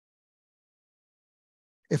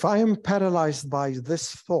 If I am paralyzed by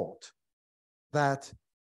this thought that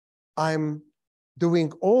I'm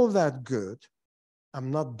doing all that good,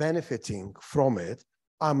 I'm not benefiting from it,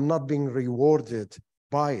 I'm not being rewarded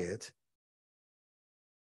by it,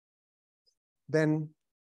 then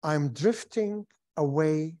I'm drifting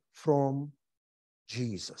away from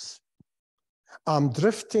Jesus. I'm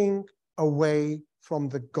drifting away from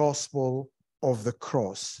the gospel of the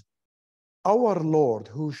cross. Our Lord,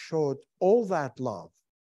 who showed all that love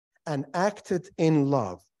and acted in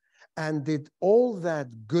love and did all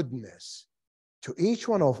that goodness to each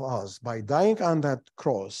one of us by dying on that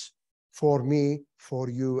cross for me, for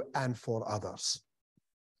you, and for others.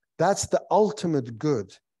 That's the ultimate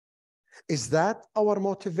good. Is that our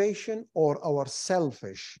motivation or our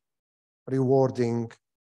selfish, rewarding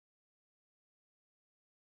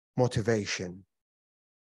motivation?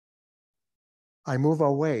 I move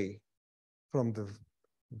away from the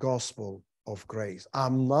gospel of grace.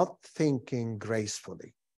 I'm not thinking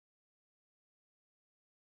gracefully.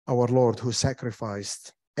 our Lord who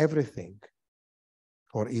sacrificed everything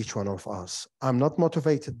for each one of us. I'm not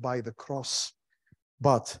motivated by the cross,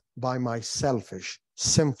 but by my selfish,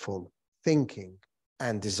 sinful thinking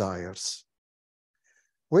and desires.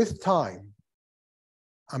 With time,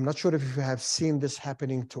 I'm not sure if you have seen this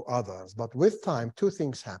happening to others, but with time, two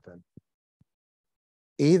things happen.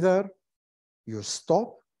 Either you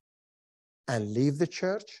stop and leave the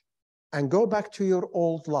church and go back to your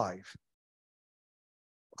old life.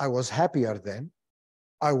 I was happier then.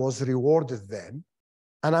 I was rewarded then.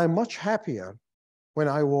 And I'm much happier when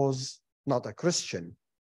I was not a Christian.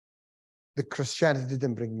 The Christianity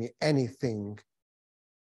didn't bring me anything,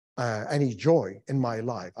 any joy in my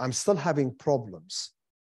life. I'm still having problems.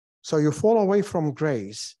 So you fall away from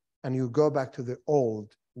grace and you go back to the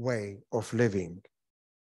old way of living.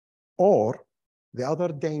 Or the other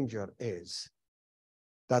danger is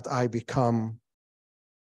that I become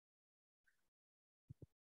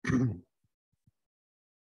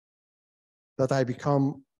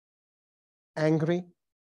angry,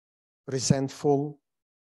 resentful,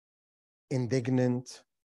 indignant,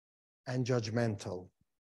 and judgmental.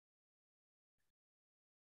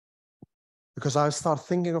 Because I start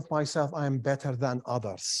thinking of myself, I am better than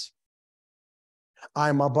others.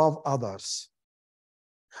 I'm above others.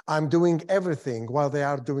 I'm doing everything while they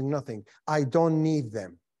are doing nothing. I don't need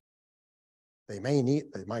them. They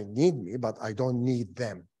might need me, but I don't need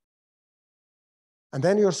them. And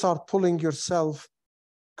then you start pulling yourself,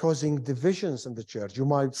 causing divisions in the church. You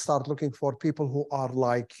might start looking for people who are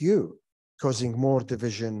like you, causing more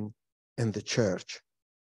division in the church.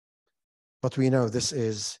 But we know this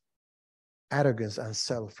is arrogance and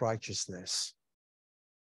self-righteousness.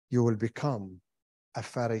 You will become a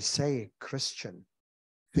Pharisaic Christian,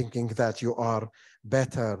 thinking that you are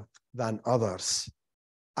better than others.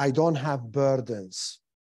 I don't have burdens.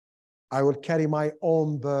 I will carry my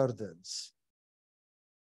own burdens.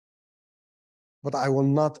 But I will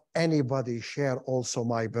not anybody share also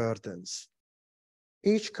my burdens.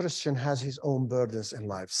 Each Christian has his own burdens in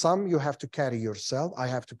life. Some you have to carry yourself. I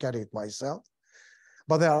have to carry it myself.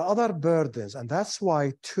 But there are other burdens, and that's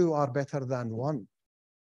why two are better than one.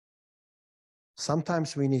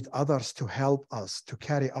 Sometimes we need others to help us, to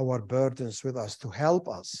carry our burdens with us, to help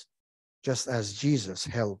us, just as Jesus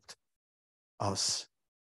helped us.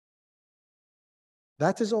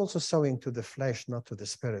 That is also sowing to the flesh, not to the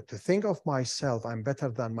spirit. To think of myself, I'm better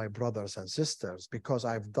than my brothers and sisters because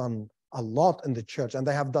I've done a lot in the church and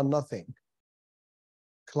they have done nothing.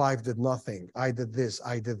 Clive did nothing. I did this,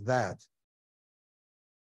 I did that.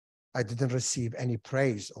 I didn't receive any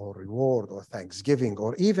praise or reward or thanksgiving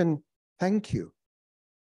or even thank you.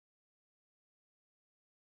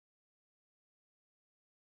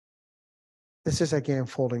 This is again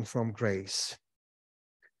falling from grace.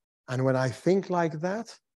 And when I think like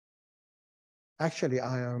that, actually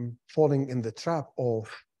I am falling in the trap of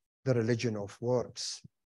the religion of works,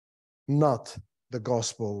 not the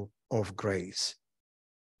gospel of grace.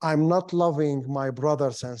 I'm not loving my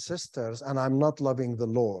brothers and sisters, and I'm not loving the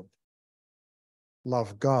Lord.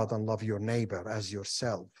 Love God and love your neighbor as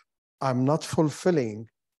yourself. I'm not fulfilling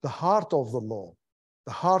the heart of the law,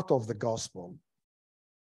 the heart of the gospel,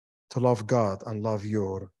 to love God and love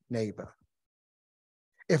your neighbor.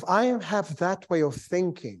 If I have that way of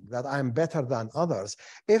thinking that I'm better than others,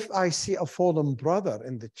 if I see a fallen brother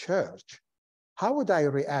in the church, how would I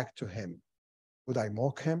react to him? Would I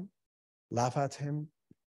mock him, laugh at him,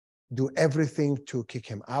 do everything to kick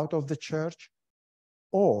him out of the church,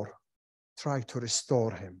 or try to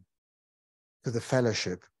restore him to the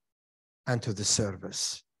fellowship and to the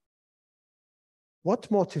service? What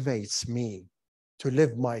motivates me to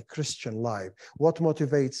live my Christian life? What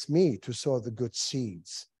motivates me to sow the good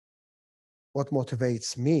seeds? What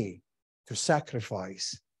motivates me to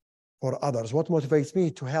sacrifice for others? What motivates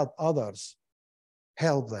me to help others,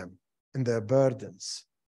 help them in their burdens?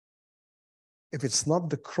 If it's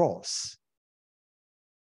not the cross,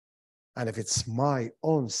 and if it's my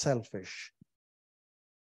own selfish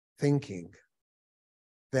thinking,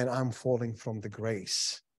 then I'm falling from the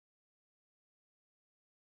grace.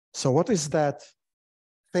 So what is that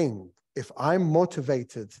thing? If I'm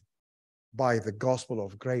motivated by the gospel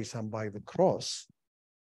of grace and by the cross,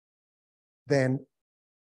 then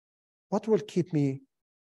what will keep me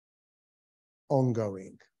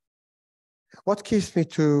ongoing? What keeps me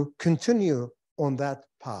to continue on that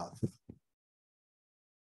path?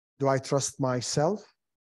 Do I trust myself?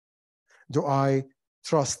 Do I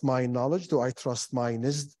trust my knowledge? Do I trust my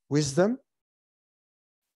wisdom?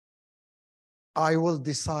 I will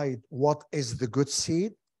decide what is the good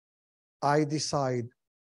seed. I decide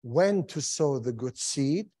when to sow the good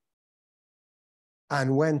seed.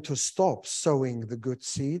 and when to stop sowing the good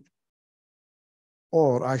seed,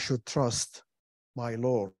 or I should trust my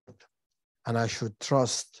Lord and I should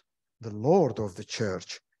trust the Lord of the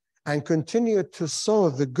church and continue to sow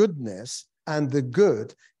the goodness and the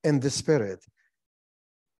good in the Spirit.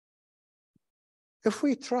 If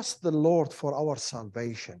we trust the Lord for our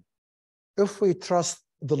salvation, if we trust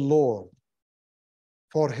the Lord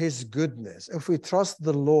for his goodness, if we trust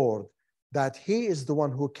the Lord that he is the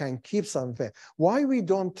one who can keep us faith, why we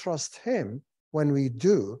don't trust him when we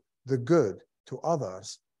do the good to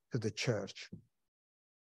others, to the church?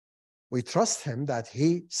 We trust him that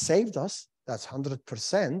he saved us. That's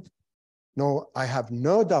 100%. No, I have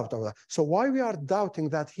no doubt of that. So why we are doubting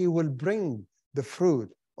that he will bring the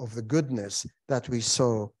fruit of the goodness that we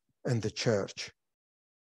saw in the church?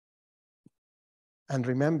 And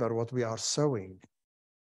remember what we are sowing.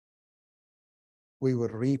 We will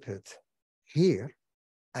reap it here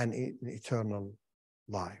and in eternal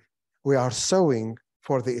life. We are sowing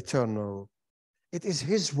for the eternal. It is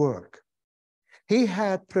his work. He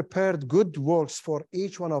had prepared good works for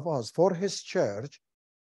each one of us, for his church,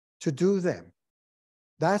 to do them.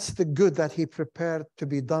 That's the good that he prepared to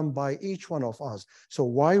be done by each one of us. So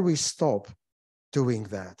why we stop doing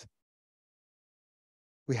that?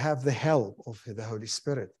 We have the help of the Holy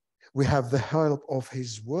Spirit. We have the help of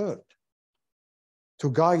his word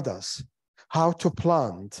to guide us how to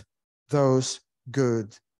plant those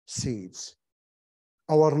good seeds.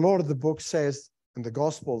 Our Lord, the book says in the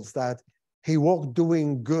Gospels that he walked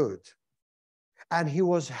doing good, and he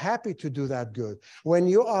was happy to do that good. When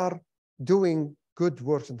you are doing good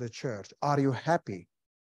works in the church, are you happy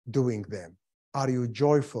doing them? Are you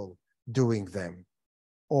joyful doing them?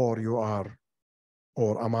 Or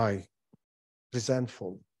am I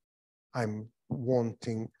resentful? I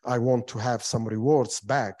want to have some rewards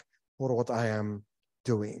back for what I am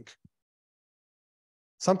doing.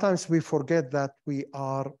 Sometimes we forget that we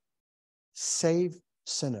are saved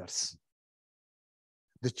sinners.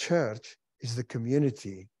 The church is the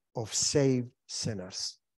community of saved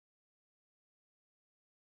sinners.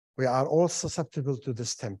 We are all susceptible to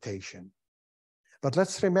this temptation. But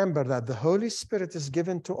let's remember that the Holy Spirit is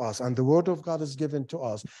given to us, and the Word of God is given to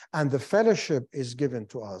us, and the fellowship is given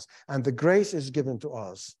to us, and the grace is given to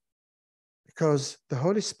us, because the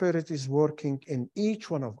Holy Spirit is working in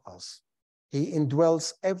each one of us. He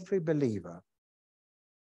indwells every believer.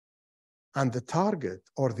 And the target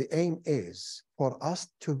or the aim is for us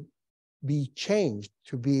to be changed,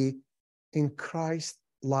 to be in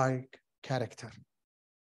Christ-like character.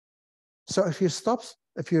 So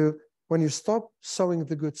when you stop sowing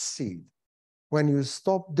the good seed, when you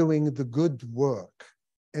stop doing the good work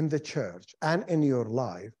in the church and in your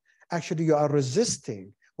life, actually you are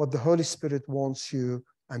resisting what the Holy Spirit wants you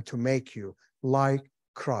and to make you like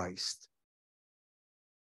Christ.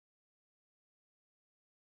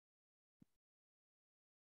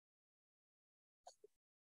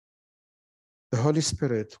 The Holy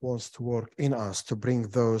Spirit wants to work in us to bring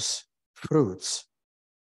those fruits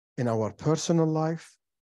in our personal life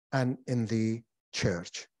and in the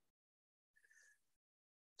church.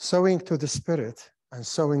 Sowing to the Spirit and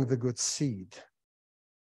sowing the good seed,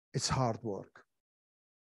 it's hard work.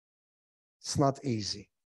 It's not easy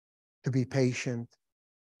to be patient,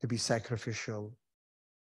 to be sacrificial,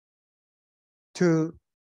 to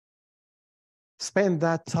spend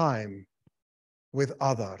that time with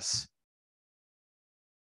others.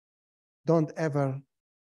 Don't ever,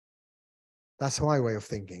 that's my way of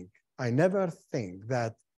thinking. I never think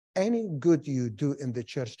that any good you do in the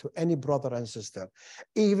church to any brother and sister,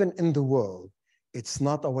 even in the world, it's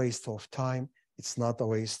not a waste of time. It's not a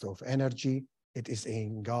waste of energy. It is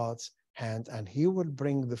in God's hand, and he will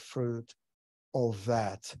bring the fruit of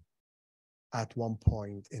that at one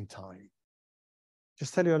point in time.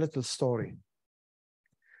 Just tell you a little story.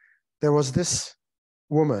 There was this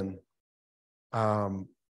woman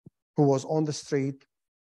who was on the street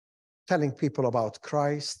telling people about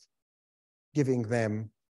Christ, giving them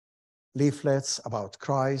leaflets about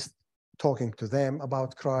Christ, talking to them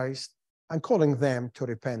about Christ, and calling them to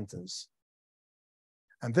repentance.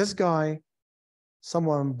 And this guy,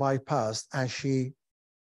 someone bypassed, and she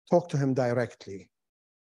talked to him directly.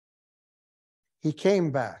 He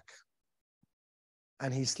came back,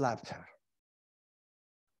 and he slapped her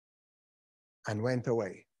and went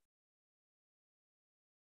away.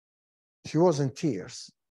 She was in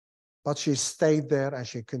tears, but she stayed there and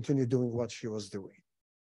she continued doing what she was doing.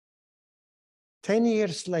 10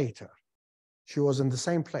 years later, she was in the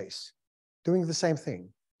same place, doing the same thing,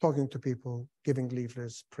 talking to people, giving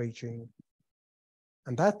leaflets, preaching.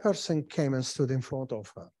 And that person came and stood in front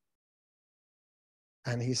of her.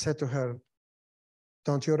 And he said to her,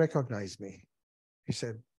 don't you recognize me? He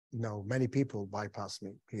said, no, many people bypass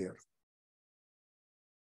me here.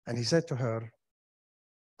 And he said to her,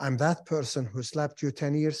 I'm that person who slapped you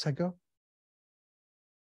 10 years ago,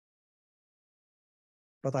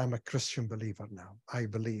 but I'm a Christian believer now. I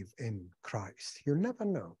believe in Christ. You never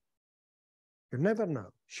know. You never know.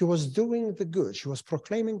 She was doing the good. She was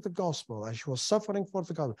proclaiming the gospel, and she was suffering for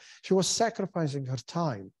the gospel. She was sacrificing her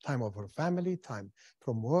time of her family, time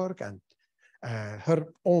from work, and her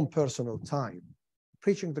own personal time,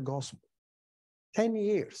 preaching the gospel. 10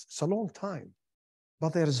 years, it's a long time,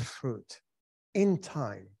 but there is a fruit. In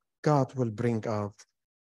time, God will bring out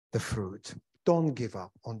the fruit. Don't give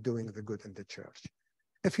up on doing the good in the church.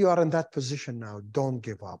 If you are in that position now, don't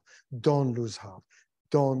give up. Don't lose heart.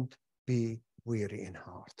 Don't be weary in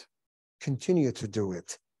heart. Continue to do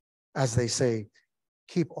it. As they say,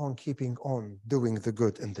 keep on keeping on doing the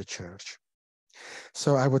good in the church.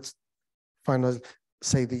 So I would finally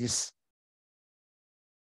say these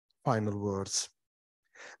final words.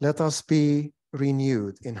 Let us be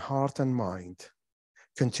renewed in heart and mind.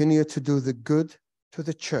 Continue to do the good to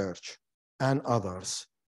the church and others,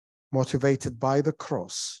 motivated by the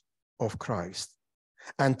cross of Christ,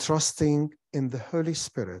 and trusting in the Holy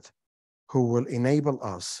Spirit, who will enable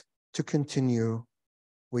us to continue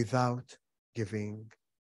without giving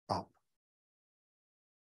up.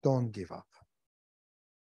 Don't give up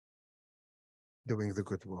doing the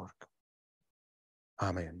good work.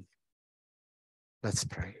 Amen. Let's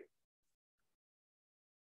pray.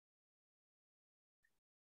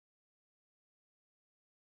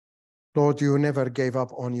 Lord, you never gave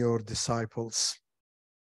up on your disciples.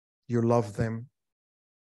 You loved them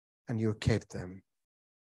and you kept them.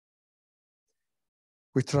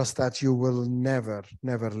 We trust that you will never,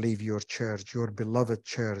 never leave your church, your beloved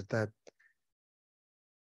church, that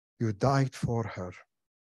you died for her.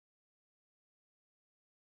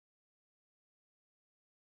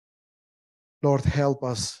 Lord, help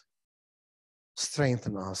us,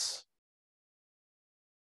 strengthen us.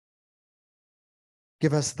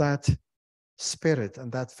 Give us that spirit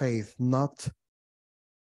and that faith not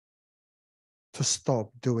to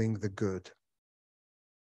stop doing the good.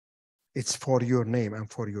 It's for your name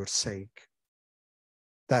and for your sake,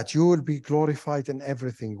 that you will be glorified in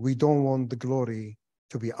everything. We don't want the glory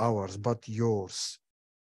to be ours, but yours.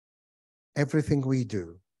 Everything we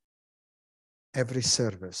do, every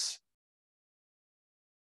service,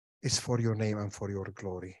 is for your name and for your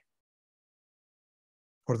glory.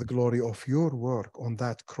 For the glory of your work on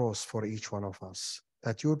that cross for each one of us,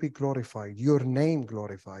 that you'll be glorified, your name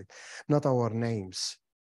glorified, not our names,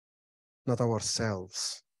 not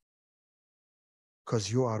ourselves,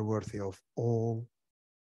 because you are worthy of all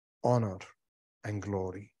honor and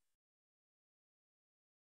glory.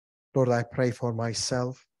 Lord, I pray for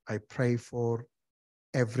myself, I pray for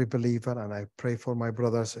every believer, and I pray for my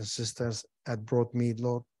brothers and sisters at Broadmead,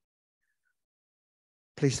 Lord.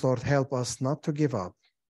 Please, Lord, help us not to give up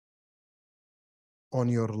on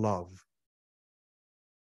your love,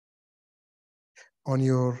 on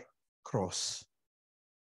your cross,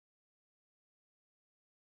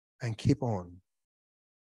 and keep on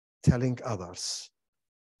telling others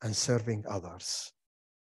and serving others.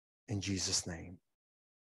 In Jesus' name,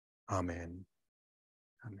 amen.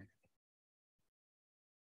 Amen.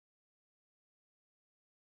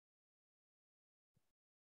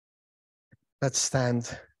 Let's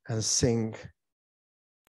stand and sing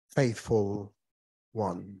Faithful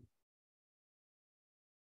One.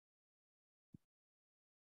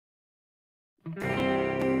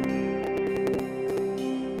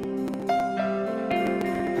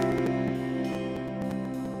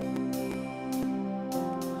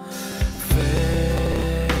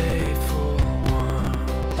 Faithful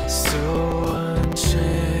one, so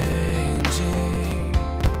unchanging,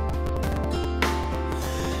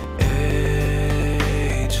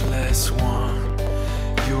 ageless one,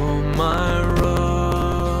 you're my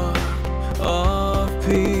rock of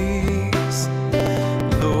peace,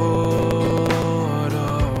 Lord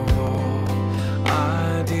of all,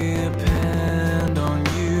 I depend on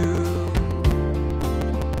you.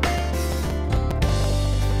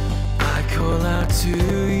 I call out to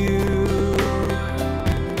you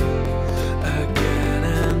again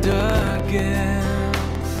and again.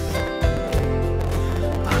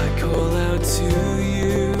 I call out to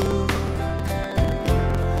you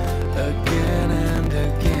again and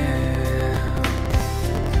again.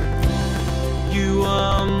 You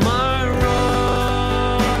are my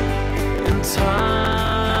rock in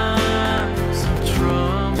times of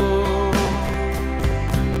trouble.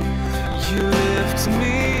 You lift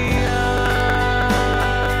me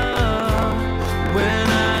up when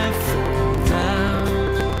I fall down.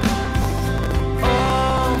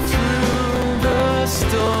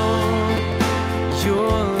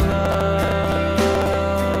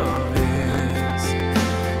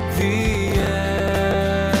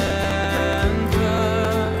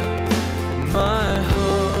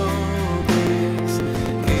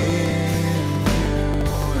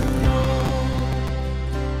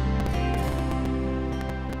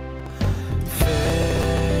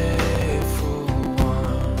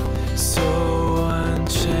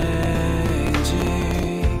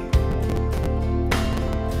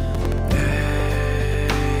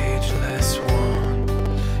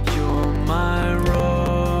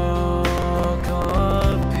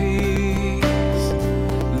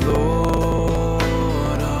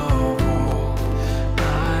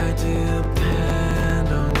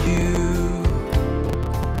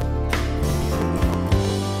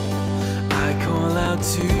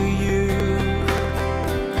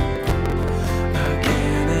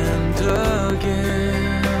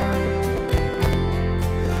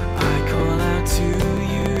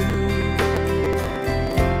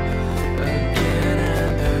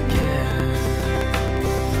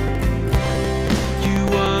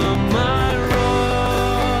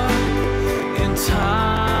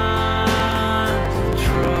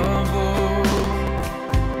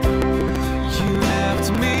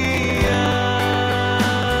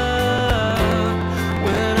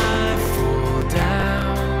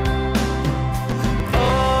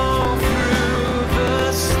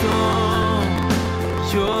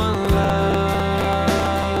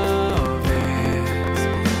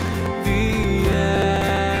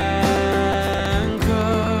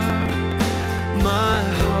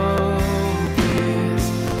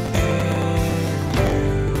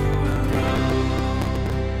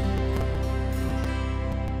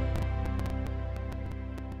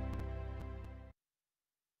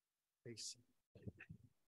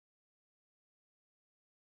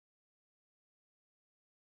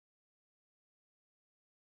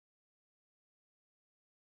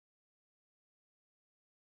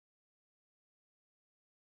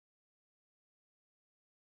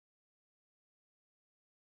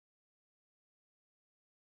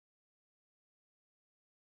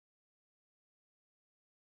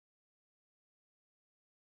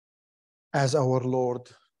 as our Lord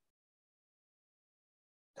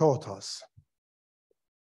taught us,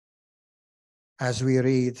 as we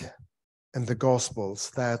read in the Gospels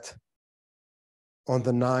that on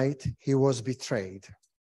the night he was betrayed,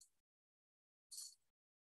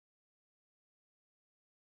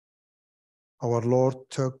 our Lord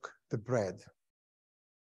took the bread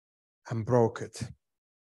and broke it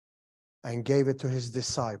and gave it to his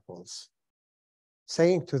disciples,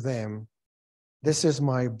 saying to them, "This is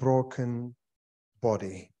my broken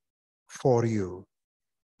body for you.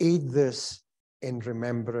 Eat this in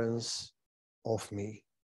remembrance of me."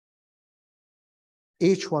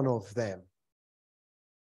 Each one of them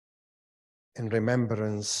in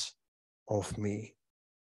remembrance of me.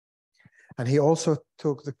 And he also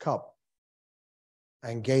took the cup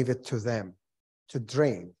and gave it to them to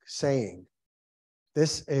drink, saying,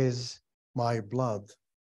 "This is my blood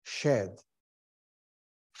shed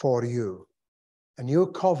for you. A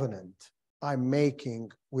new covenant I'm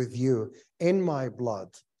making with you in my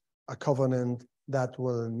blood, a covenant that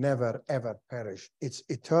will never, ever perish. It's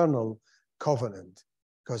eternal covenant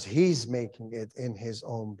because he's making it in his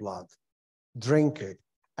own blood. Drink it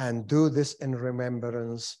and do this in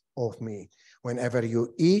remembrance of me. Whenever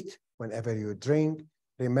you eat, whenever you drink,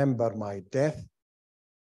 remember my death,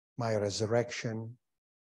 my resurrection,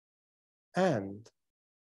 and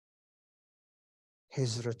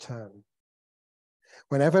his return."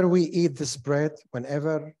 Whenever we eat this bread,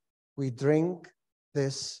 whenever we drink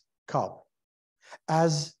this cup,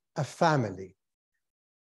 as a family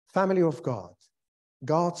of God,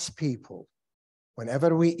 God's people,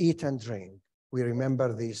 whenever we eat and drink, we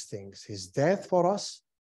remember these things: his death for us,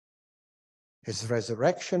 his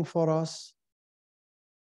resurrection for us,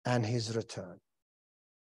 and his return.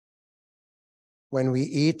 When we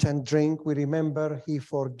eat and drink, we remember he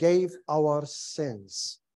forgave our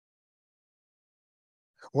sins.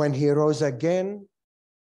 When he rose again,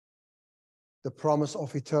 the promise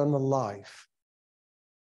of eternal life,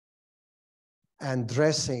 and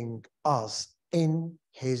dressing us in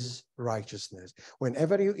his righteousness.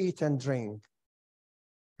 Whenever you eat and drink,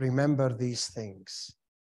 remember these things,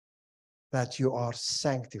 that you are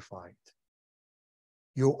sanctified.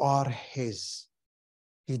 You are his.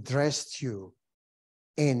 He dressed you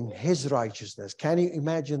in his righteousness. Can you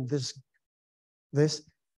imagine this?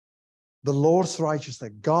 The Lord's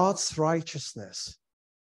righteousness, God's righteousness,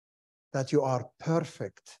 that you are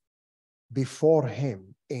perfect before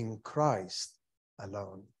him in Christ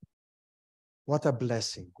alone. What a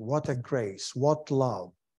blessing, what a grace, what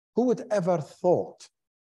love. Who would ever thought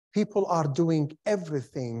people are doing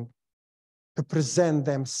everything to present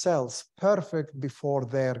themselves perfect before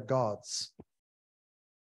their gods?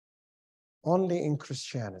 Only in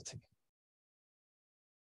Christianity,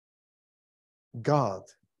 God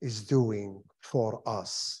is doing for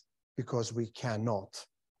us, because we cannot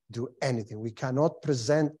do anything. We cannot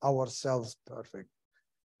present ourselves perfect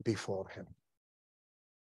before him.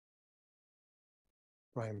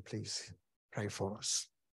 Brian, please pray for us.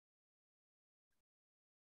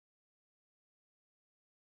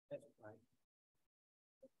 Let's pray.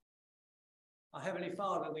 Our Heavenly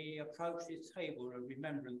Father, we approach this table of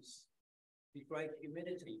remembrance with great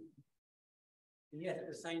humility, and yet at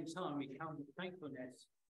the same time we come with thankfulness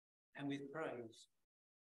and with praise,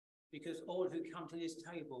 because all who come to this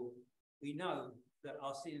table, we know that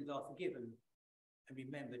our sins are forgiven and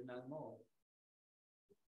remembered no more.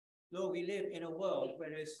 Lord, we live in a world where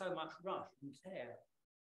there is so much rush and tear.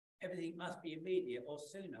 Everything must be immediate or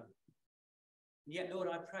sooner. And yet, Lord,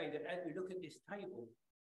 I pray that as we look at this table,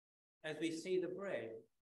 as we see the bread,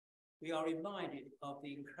 we are reminded of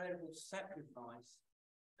the incredible sacrifice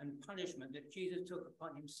and punishment that Jesus took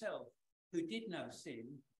upon himself, who did no sin,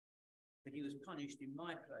 but he was punished in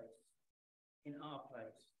my place, in our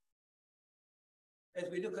place. As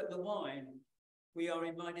we look at the wine, we are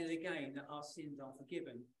reminded again that our sins are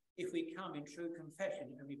forgiven if we come in true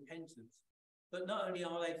confession and repentance. But not only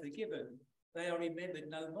are they forgiven, they are remembered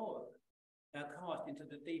no more. They are cast into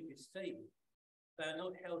the deepest sea. They are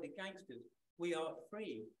not held against us. We are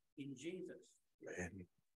free in Jesus. Amen.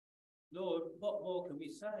 Lord, what more can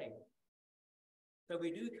we say? So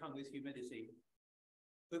we do come with humility,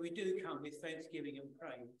 but we do come with thanksgiving and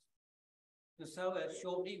praise. And so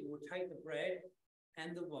shortly we will take the bread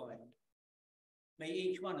and the wine. May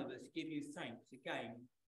each one of us give you thanks again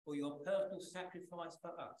for your personal sacrifice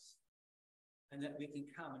for us, and that we can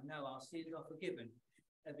come and know our sins are forgiven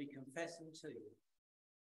as we confess them to you.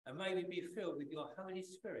 And may we be filled with your Holy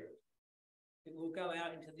Spirit, that will go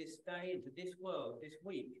out into this day, into this world, this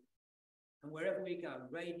week, and wherever we go,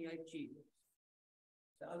 radiate Jesus,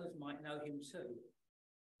 that others might know him too,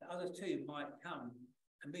 that others too might come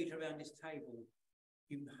and meet around this table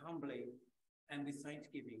humbly and with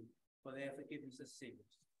thanksgiving for their forgiveness of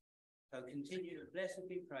sins. So continue to bless and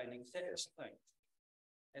be prayed and accept us thanks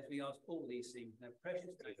as we ask all these things in the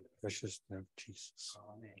precious name. Precious name of Jesus.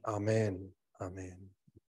 Amen. Amen. Amen.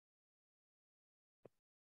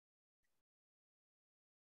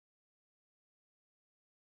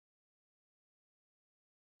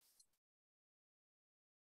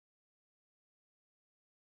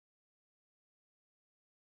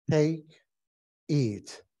 Take,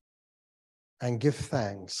 eat, and give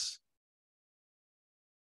thanks.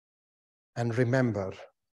 And remember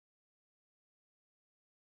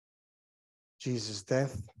Jesus'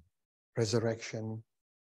 death, resurrection,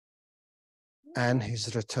 and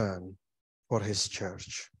his return for his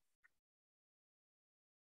church.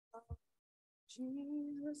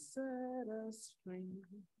 Jesus set us free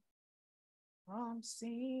from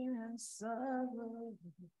sin and sorrow.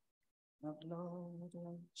 The blood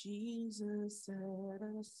of Jesus set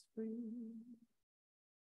us free.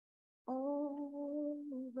 Oh,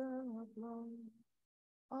 the blood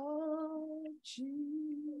of Jesus.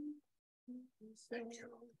 Thank you.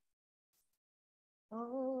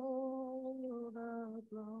 Oh, the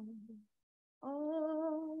blood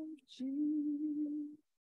of Jesus.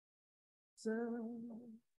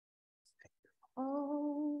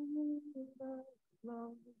 Oh, the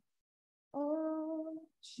blood of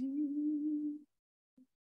Jesus.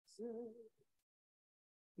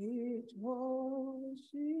 It washes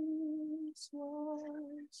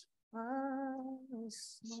white as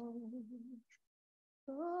snow.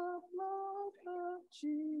 The blood of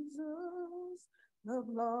Jesus, the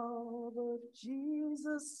blood of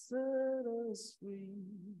Jesus set us free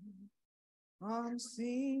from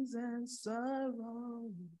sins and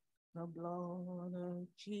sorrow. The blood of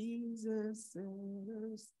Jesus set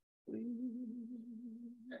us free.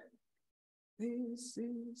 This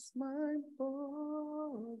is my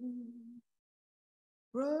body,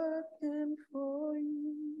 broken for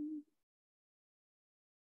you.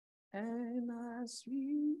 And as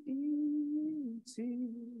we eat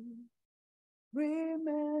it,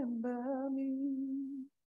 remember me.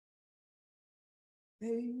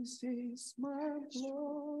 This is my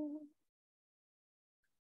blood,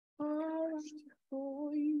 poured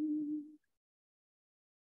for you.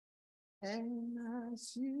 And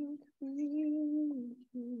as you drink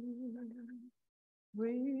it,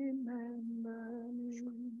 remember me.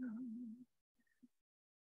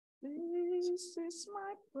 This is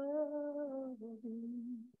my body,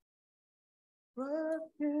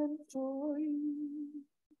 broken for you.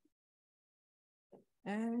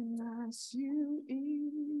 And as you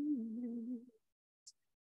eat,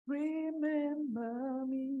 remember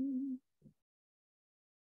me.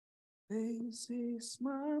 This is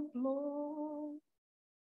my blood,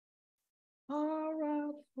 poured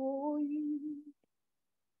out for you.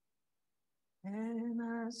 And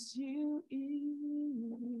as you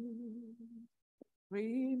eat,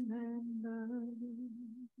 remember me.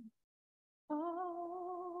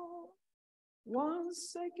 Oh,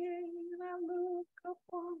 once again I look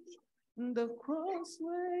upon the cross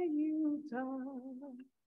where you died,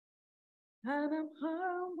 and I'm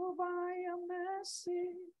humbled by your mercy,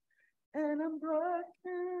 and I'm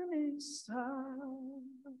broken inside.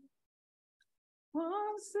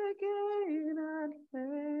 Once again I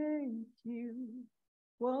thank you.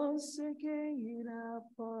 Once again I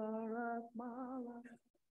pour out my life.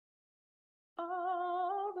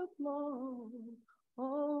 All the blood,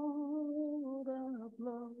 all the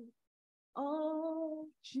blood of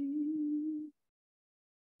Jesus.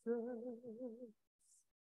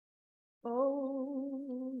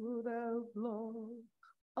 Oh, the blood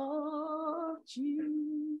of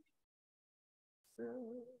Jesus.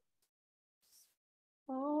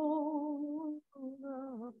 Oh,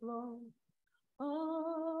 the blood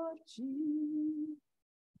of Jesus.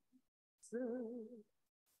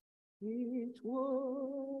 It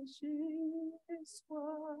washes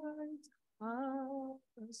white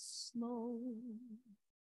as snow.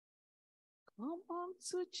 Come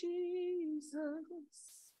unto Jesus,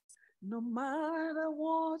 no matter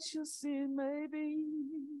what your sin may be.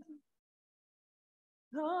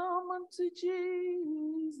 Come unto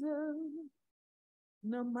Jesus,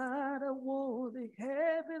 no matter what the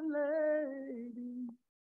heavy lady.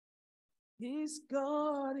 He's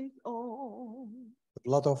got it all. The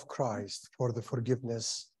blood of Christ for the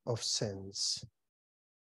forgiveness of sins.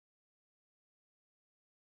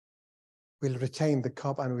 We'll retain the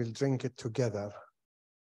cup and we'll drink it together,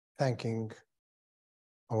 thanking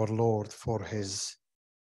our Lord for his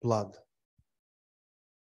blood.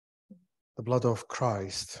 The blood of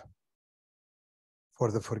Christ for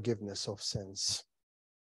the forgiveness of sins.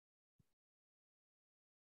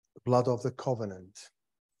 blood of the covenant,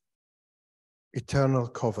 eternal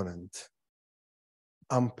covenant,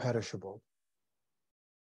 unperishable,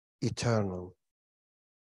 eternal.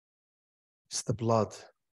 It's the blood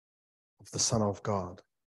of the Son of God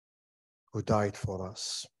who died for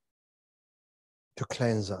us to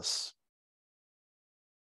cleanse us.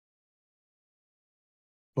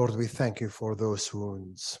 Lord, we thank you for those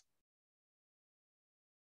wounds.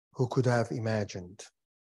 Who could have imagined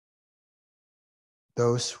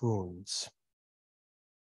those wounds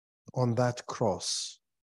on that cross?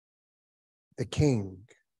 The King,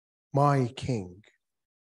 my King,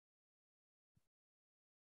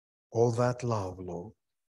 all that love, Lord.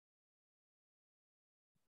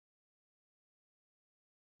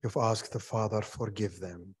 You've asked the Father, forgive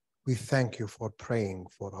them. We thank you for praying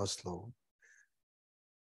for us, Lord.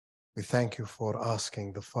 We thank you for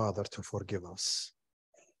asking the Father to forgive us.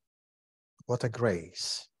 What a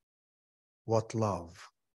grace, what love,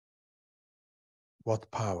 what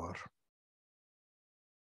power.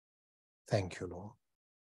 Thank you, Lord.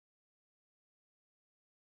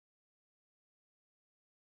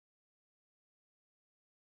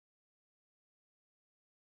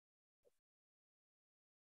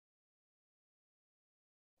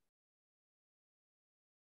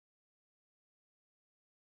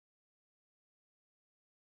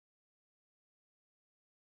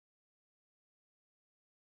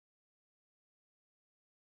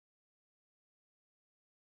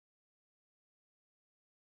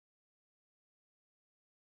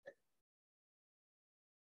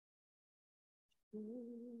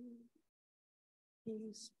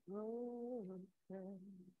 Is broken.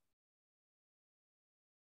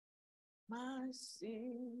 My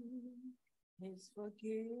sin is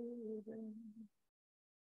forgiven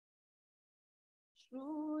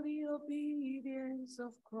through the obedience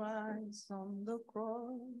of Christ on the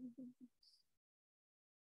cross.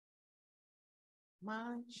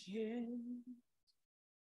 My chain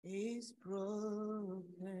is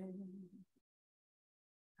broken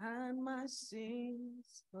and my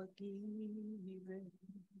sins forgiven.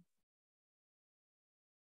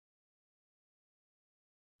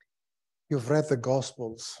 You've read the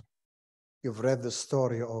Gospels. You've read the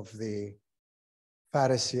story of the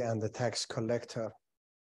Pharisee and the tax collector.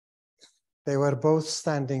 They were both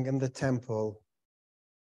standing in the temple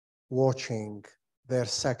watching their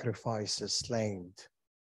sacrifices slain.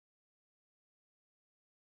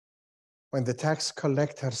 When the tax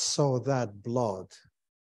collector saw that blood,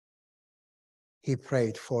 he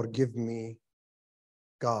prayed, forgive me,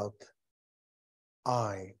 God,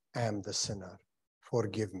 I am the sinner,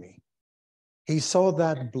 forgive me. He saw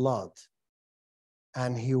that blood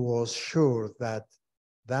and he was sure that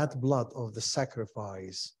that blood of the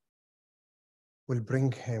sacrifice will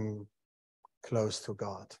bring him close to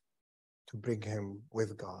God, to bring him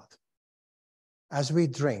with God. As we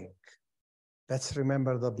drink, let's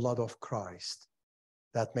remember the blood of Christ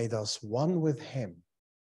that made us one with him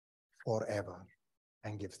forever,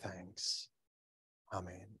 and give thanks.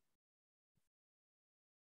 Amen.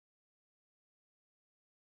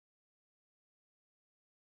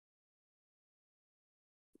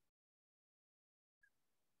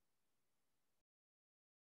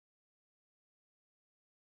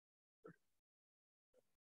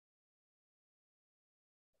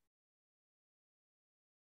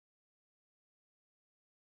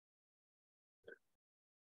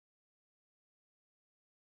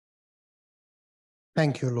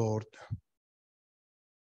 Thank you, Lord.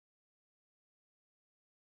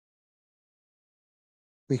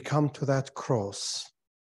 We come to that cross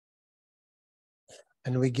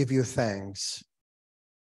and we give you thanks.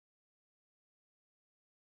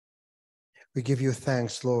 We give you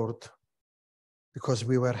thanks, Lord, because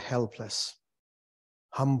we were helpless,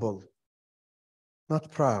 humble, not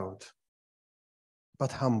proud,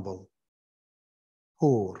 but humble,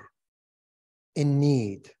 poor, in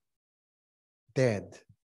need, dead,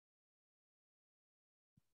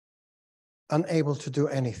 unable to do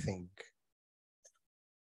anything.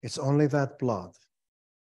 It's only that blood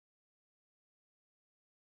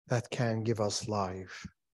that can give us life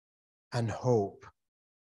and hope.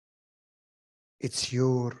 It's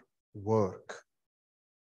your work.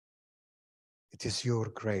 It is your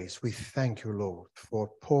grace. We thank you, Lord, for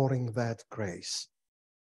pouring that grace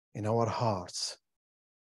in our hearts.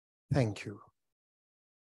 Thank you.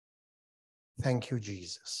 Thank you,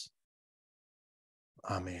 Jesus.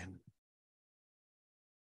 Amen.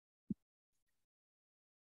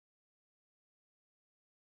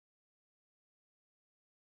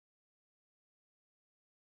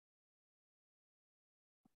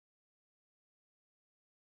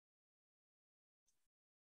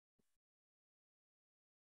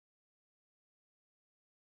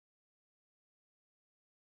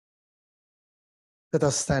 Let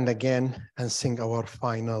us stand again and sing our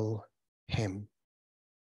final hymn.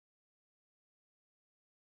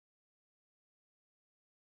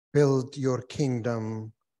 Build your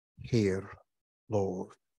kingdom here,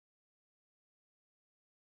 Lord.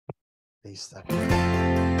 Please stand.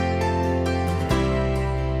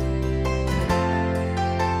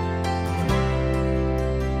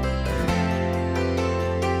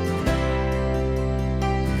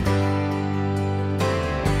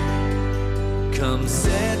 Come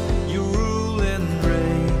set your rule and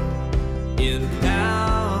reign in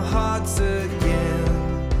our hearts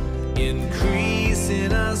again. Increase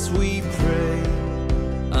in us, we pray.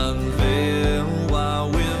 Unveil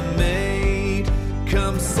while we're made.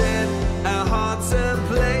 Come set our hearts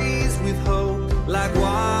ablaze with hope, like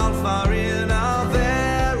wildfire in our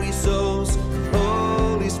very souls.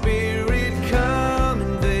 Holy Spirit, come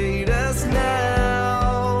invade us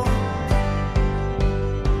now.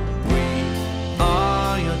 We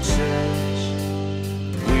are your church.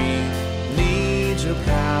 We need your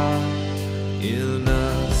power in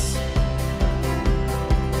us.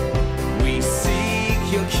 We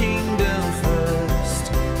seek your kingdom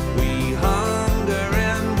first. We hunger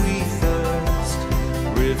and we thirst.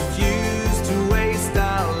 Refuse to waste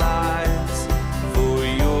our lives, for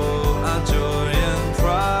you're our joy and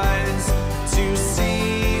prize. To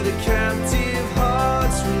see the captive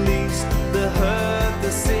hearts released, the hurt,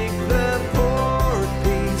 the sick, the poor at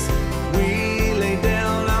peace. We lay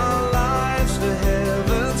down our lives for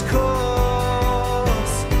heaven's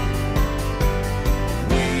cause.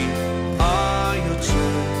 We are your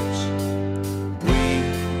church. We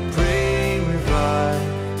pray, revive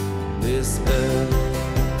this earth.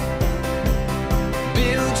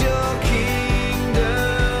 Build your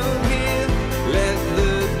kingdom here. Let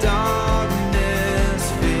the darkness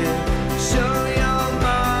fear. Show your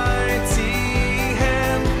mighty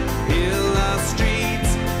hand. Heal our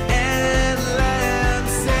streets and land.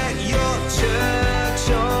 Set your church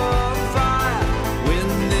on fire. Win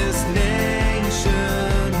this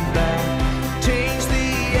nation back. Change the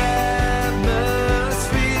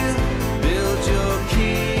atmosphere. Build your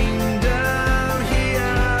kingdom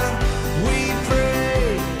here. We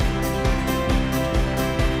pray.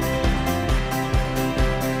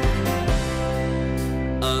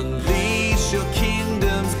 Unleash your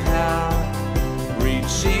kingdom's power,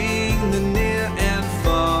 reaching the near and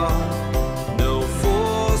far. No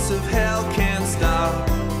force of hell can stop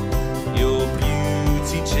your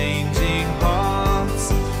beauty changing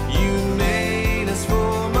hearts. You made us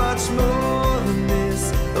for much more than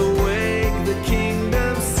this. Awake the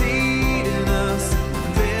kingdom seed in us.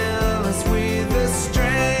 Fill us with the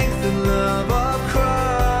strength and love of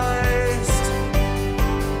Christ.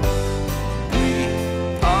 We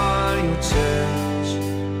are your church.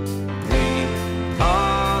 We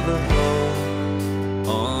are the hope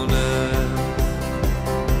on earth.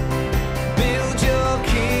 Build your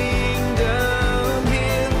kingdom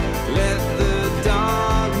here. Let the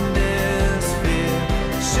darkness fear.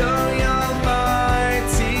 Show your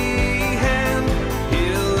mighty hand.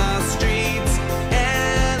 Heal our streets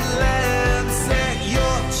and land. Set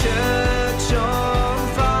your church on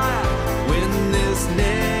fire. Win this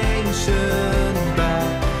nation back.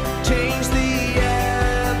 Change the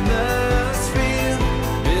atmosphere.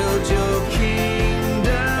 Build your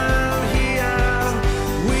kingdom here.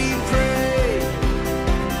 We pray.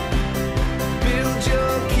 Build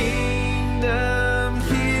your kingdom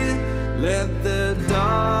here. Let the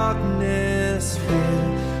darkness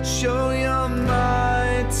fear. Show your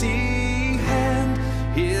mighty hand.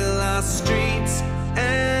 Heal our streets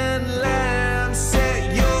and land.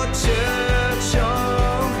 Set your church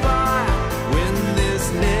on fire. Win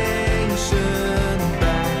this nation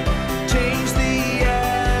back. Change the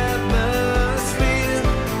atmosphere.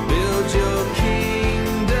 Build your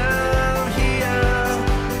kingdom here.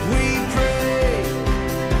 We pray.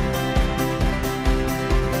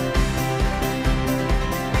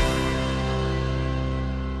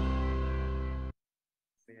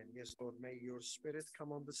 And yes, Lord, may your spirit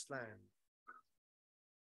come on this land.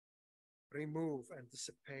 Remove and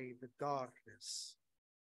dissipate the darkness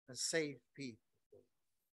and save people.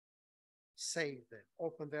 Save them.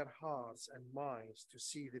 Open their hearts and minds to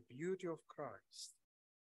see the beauty of Christ,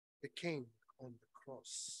 the King on the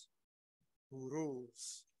cross, who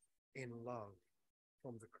rules in love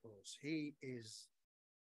from the cross. He is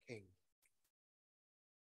King.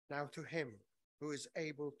 Now to him who is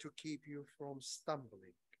able to keep you from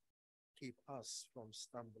stumbling, keep us from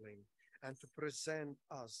stumbling, and to present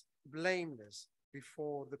us blameless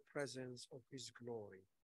before the presence of his glory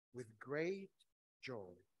with great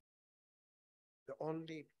joy. To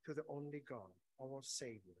the only God, our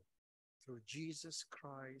Savior, through Jesus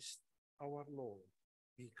Christ our Lord,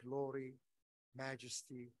 be glory,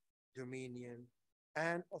 majesty, dominion,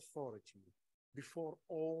 and authority before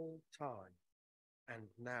all time, and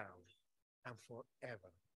now, and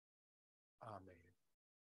forever. Amen.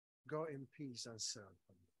 Go in peace and serve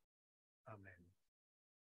Him. Amen.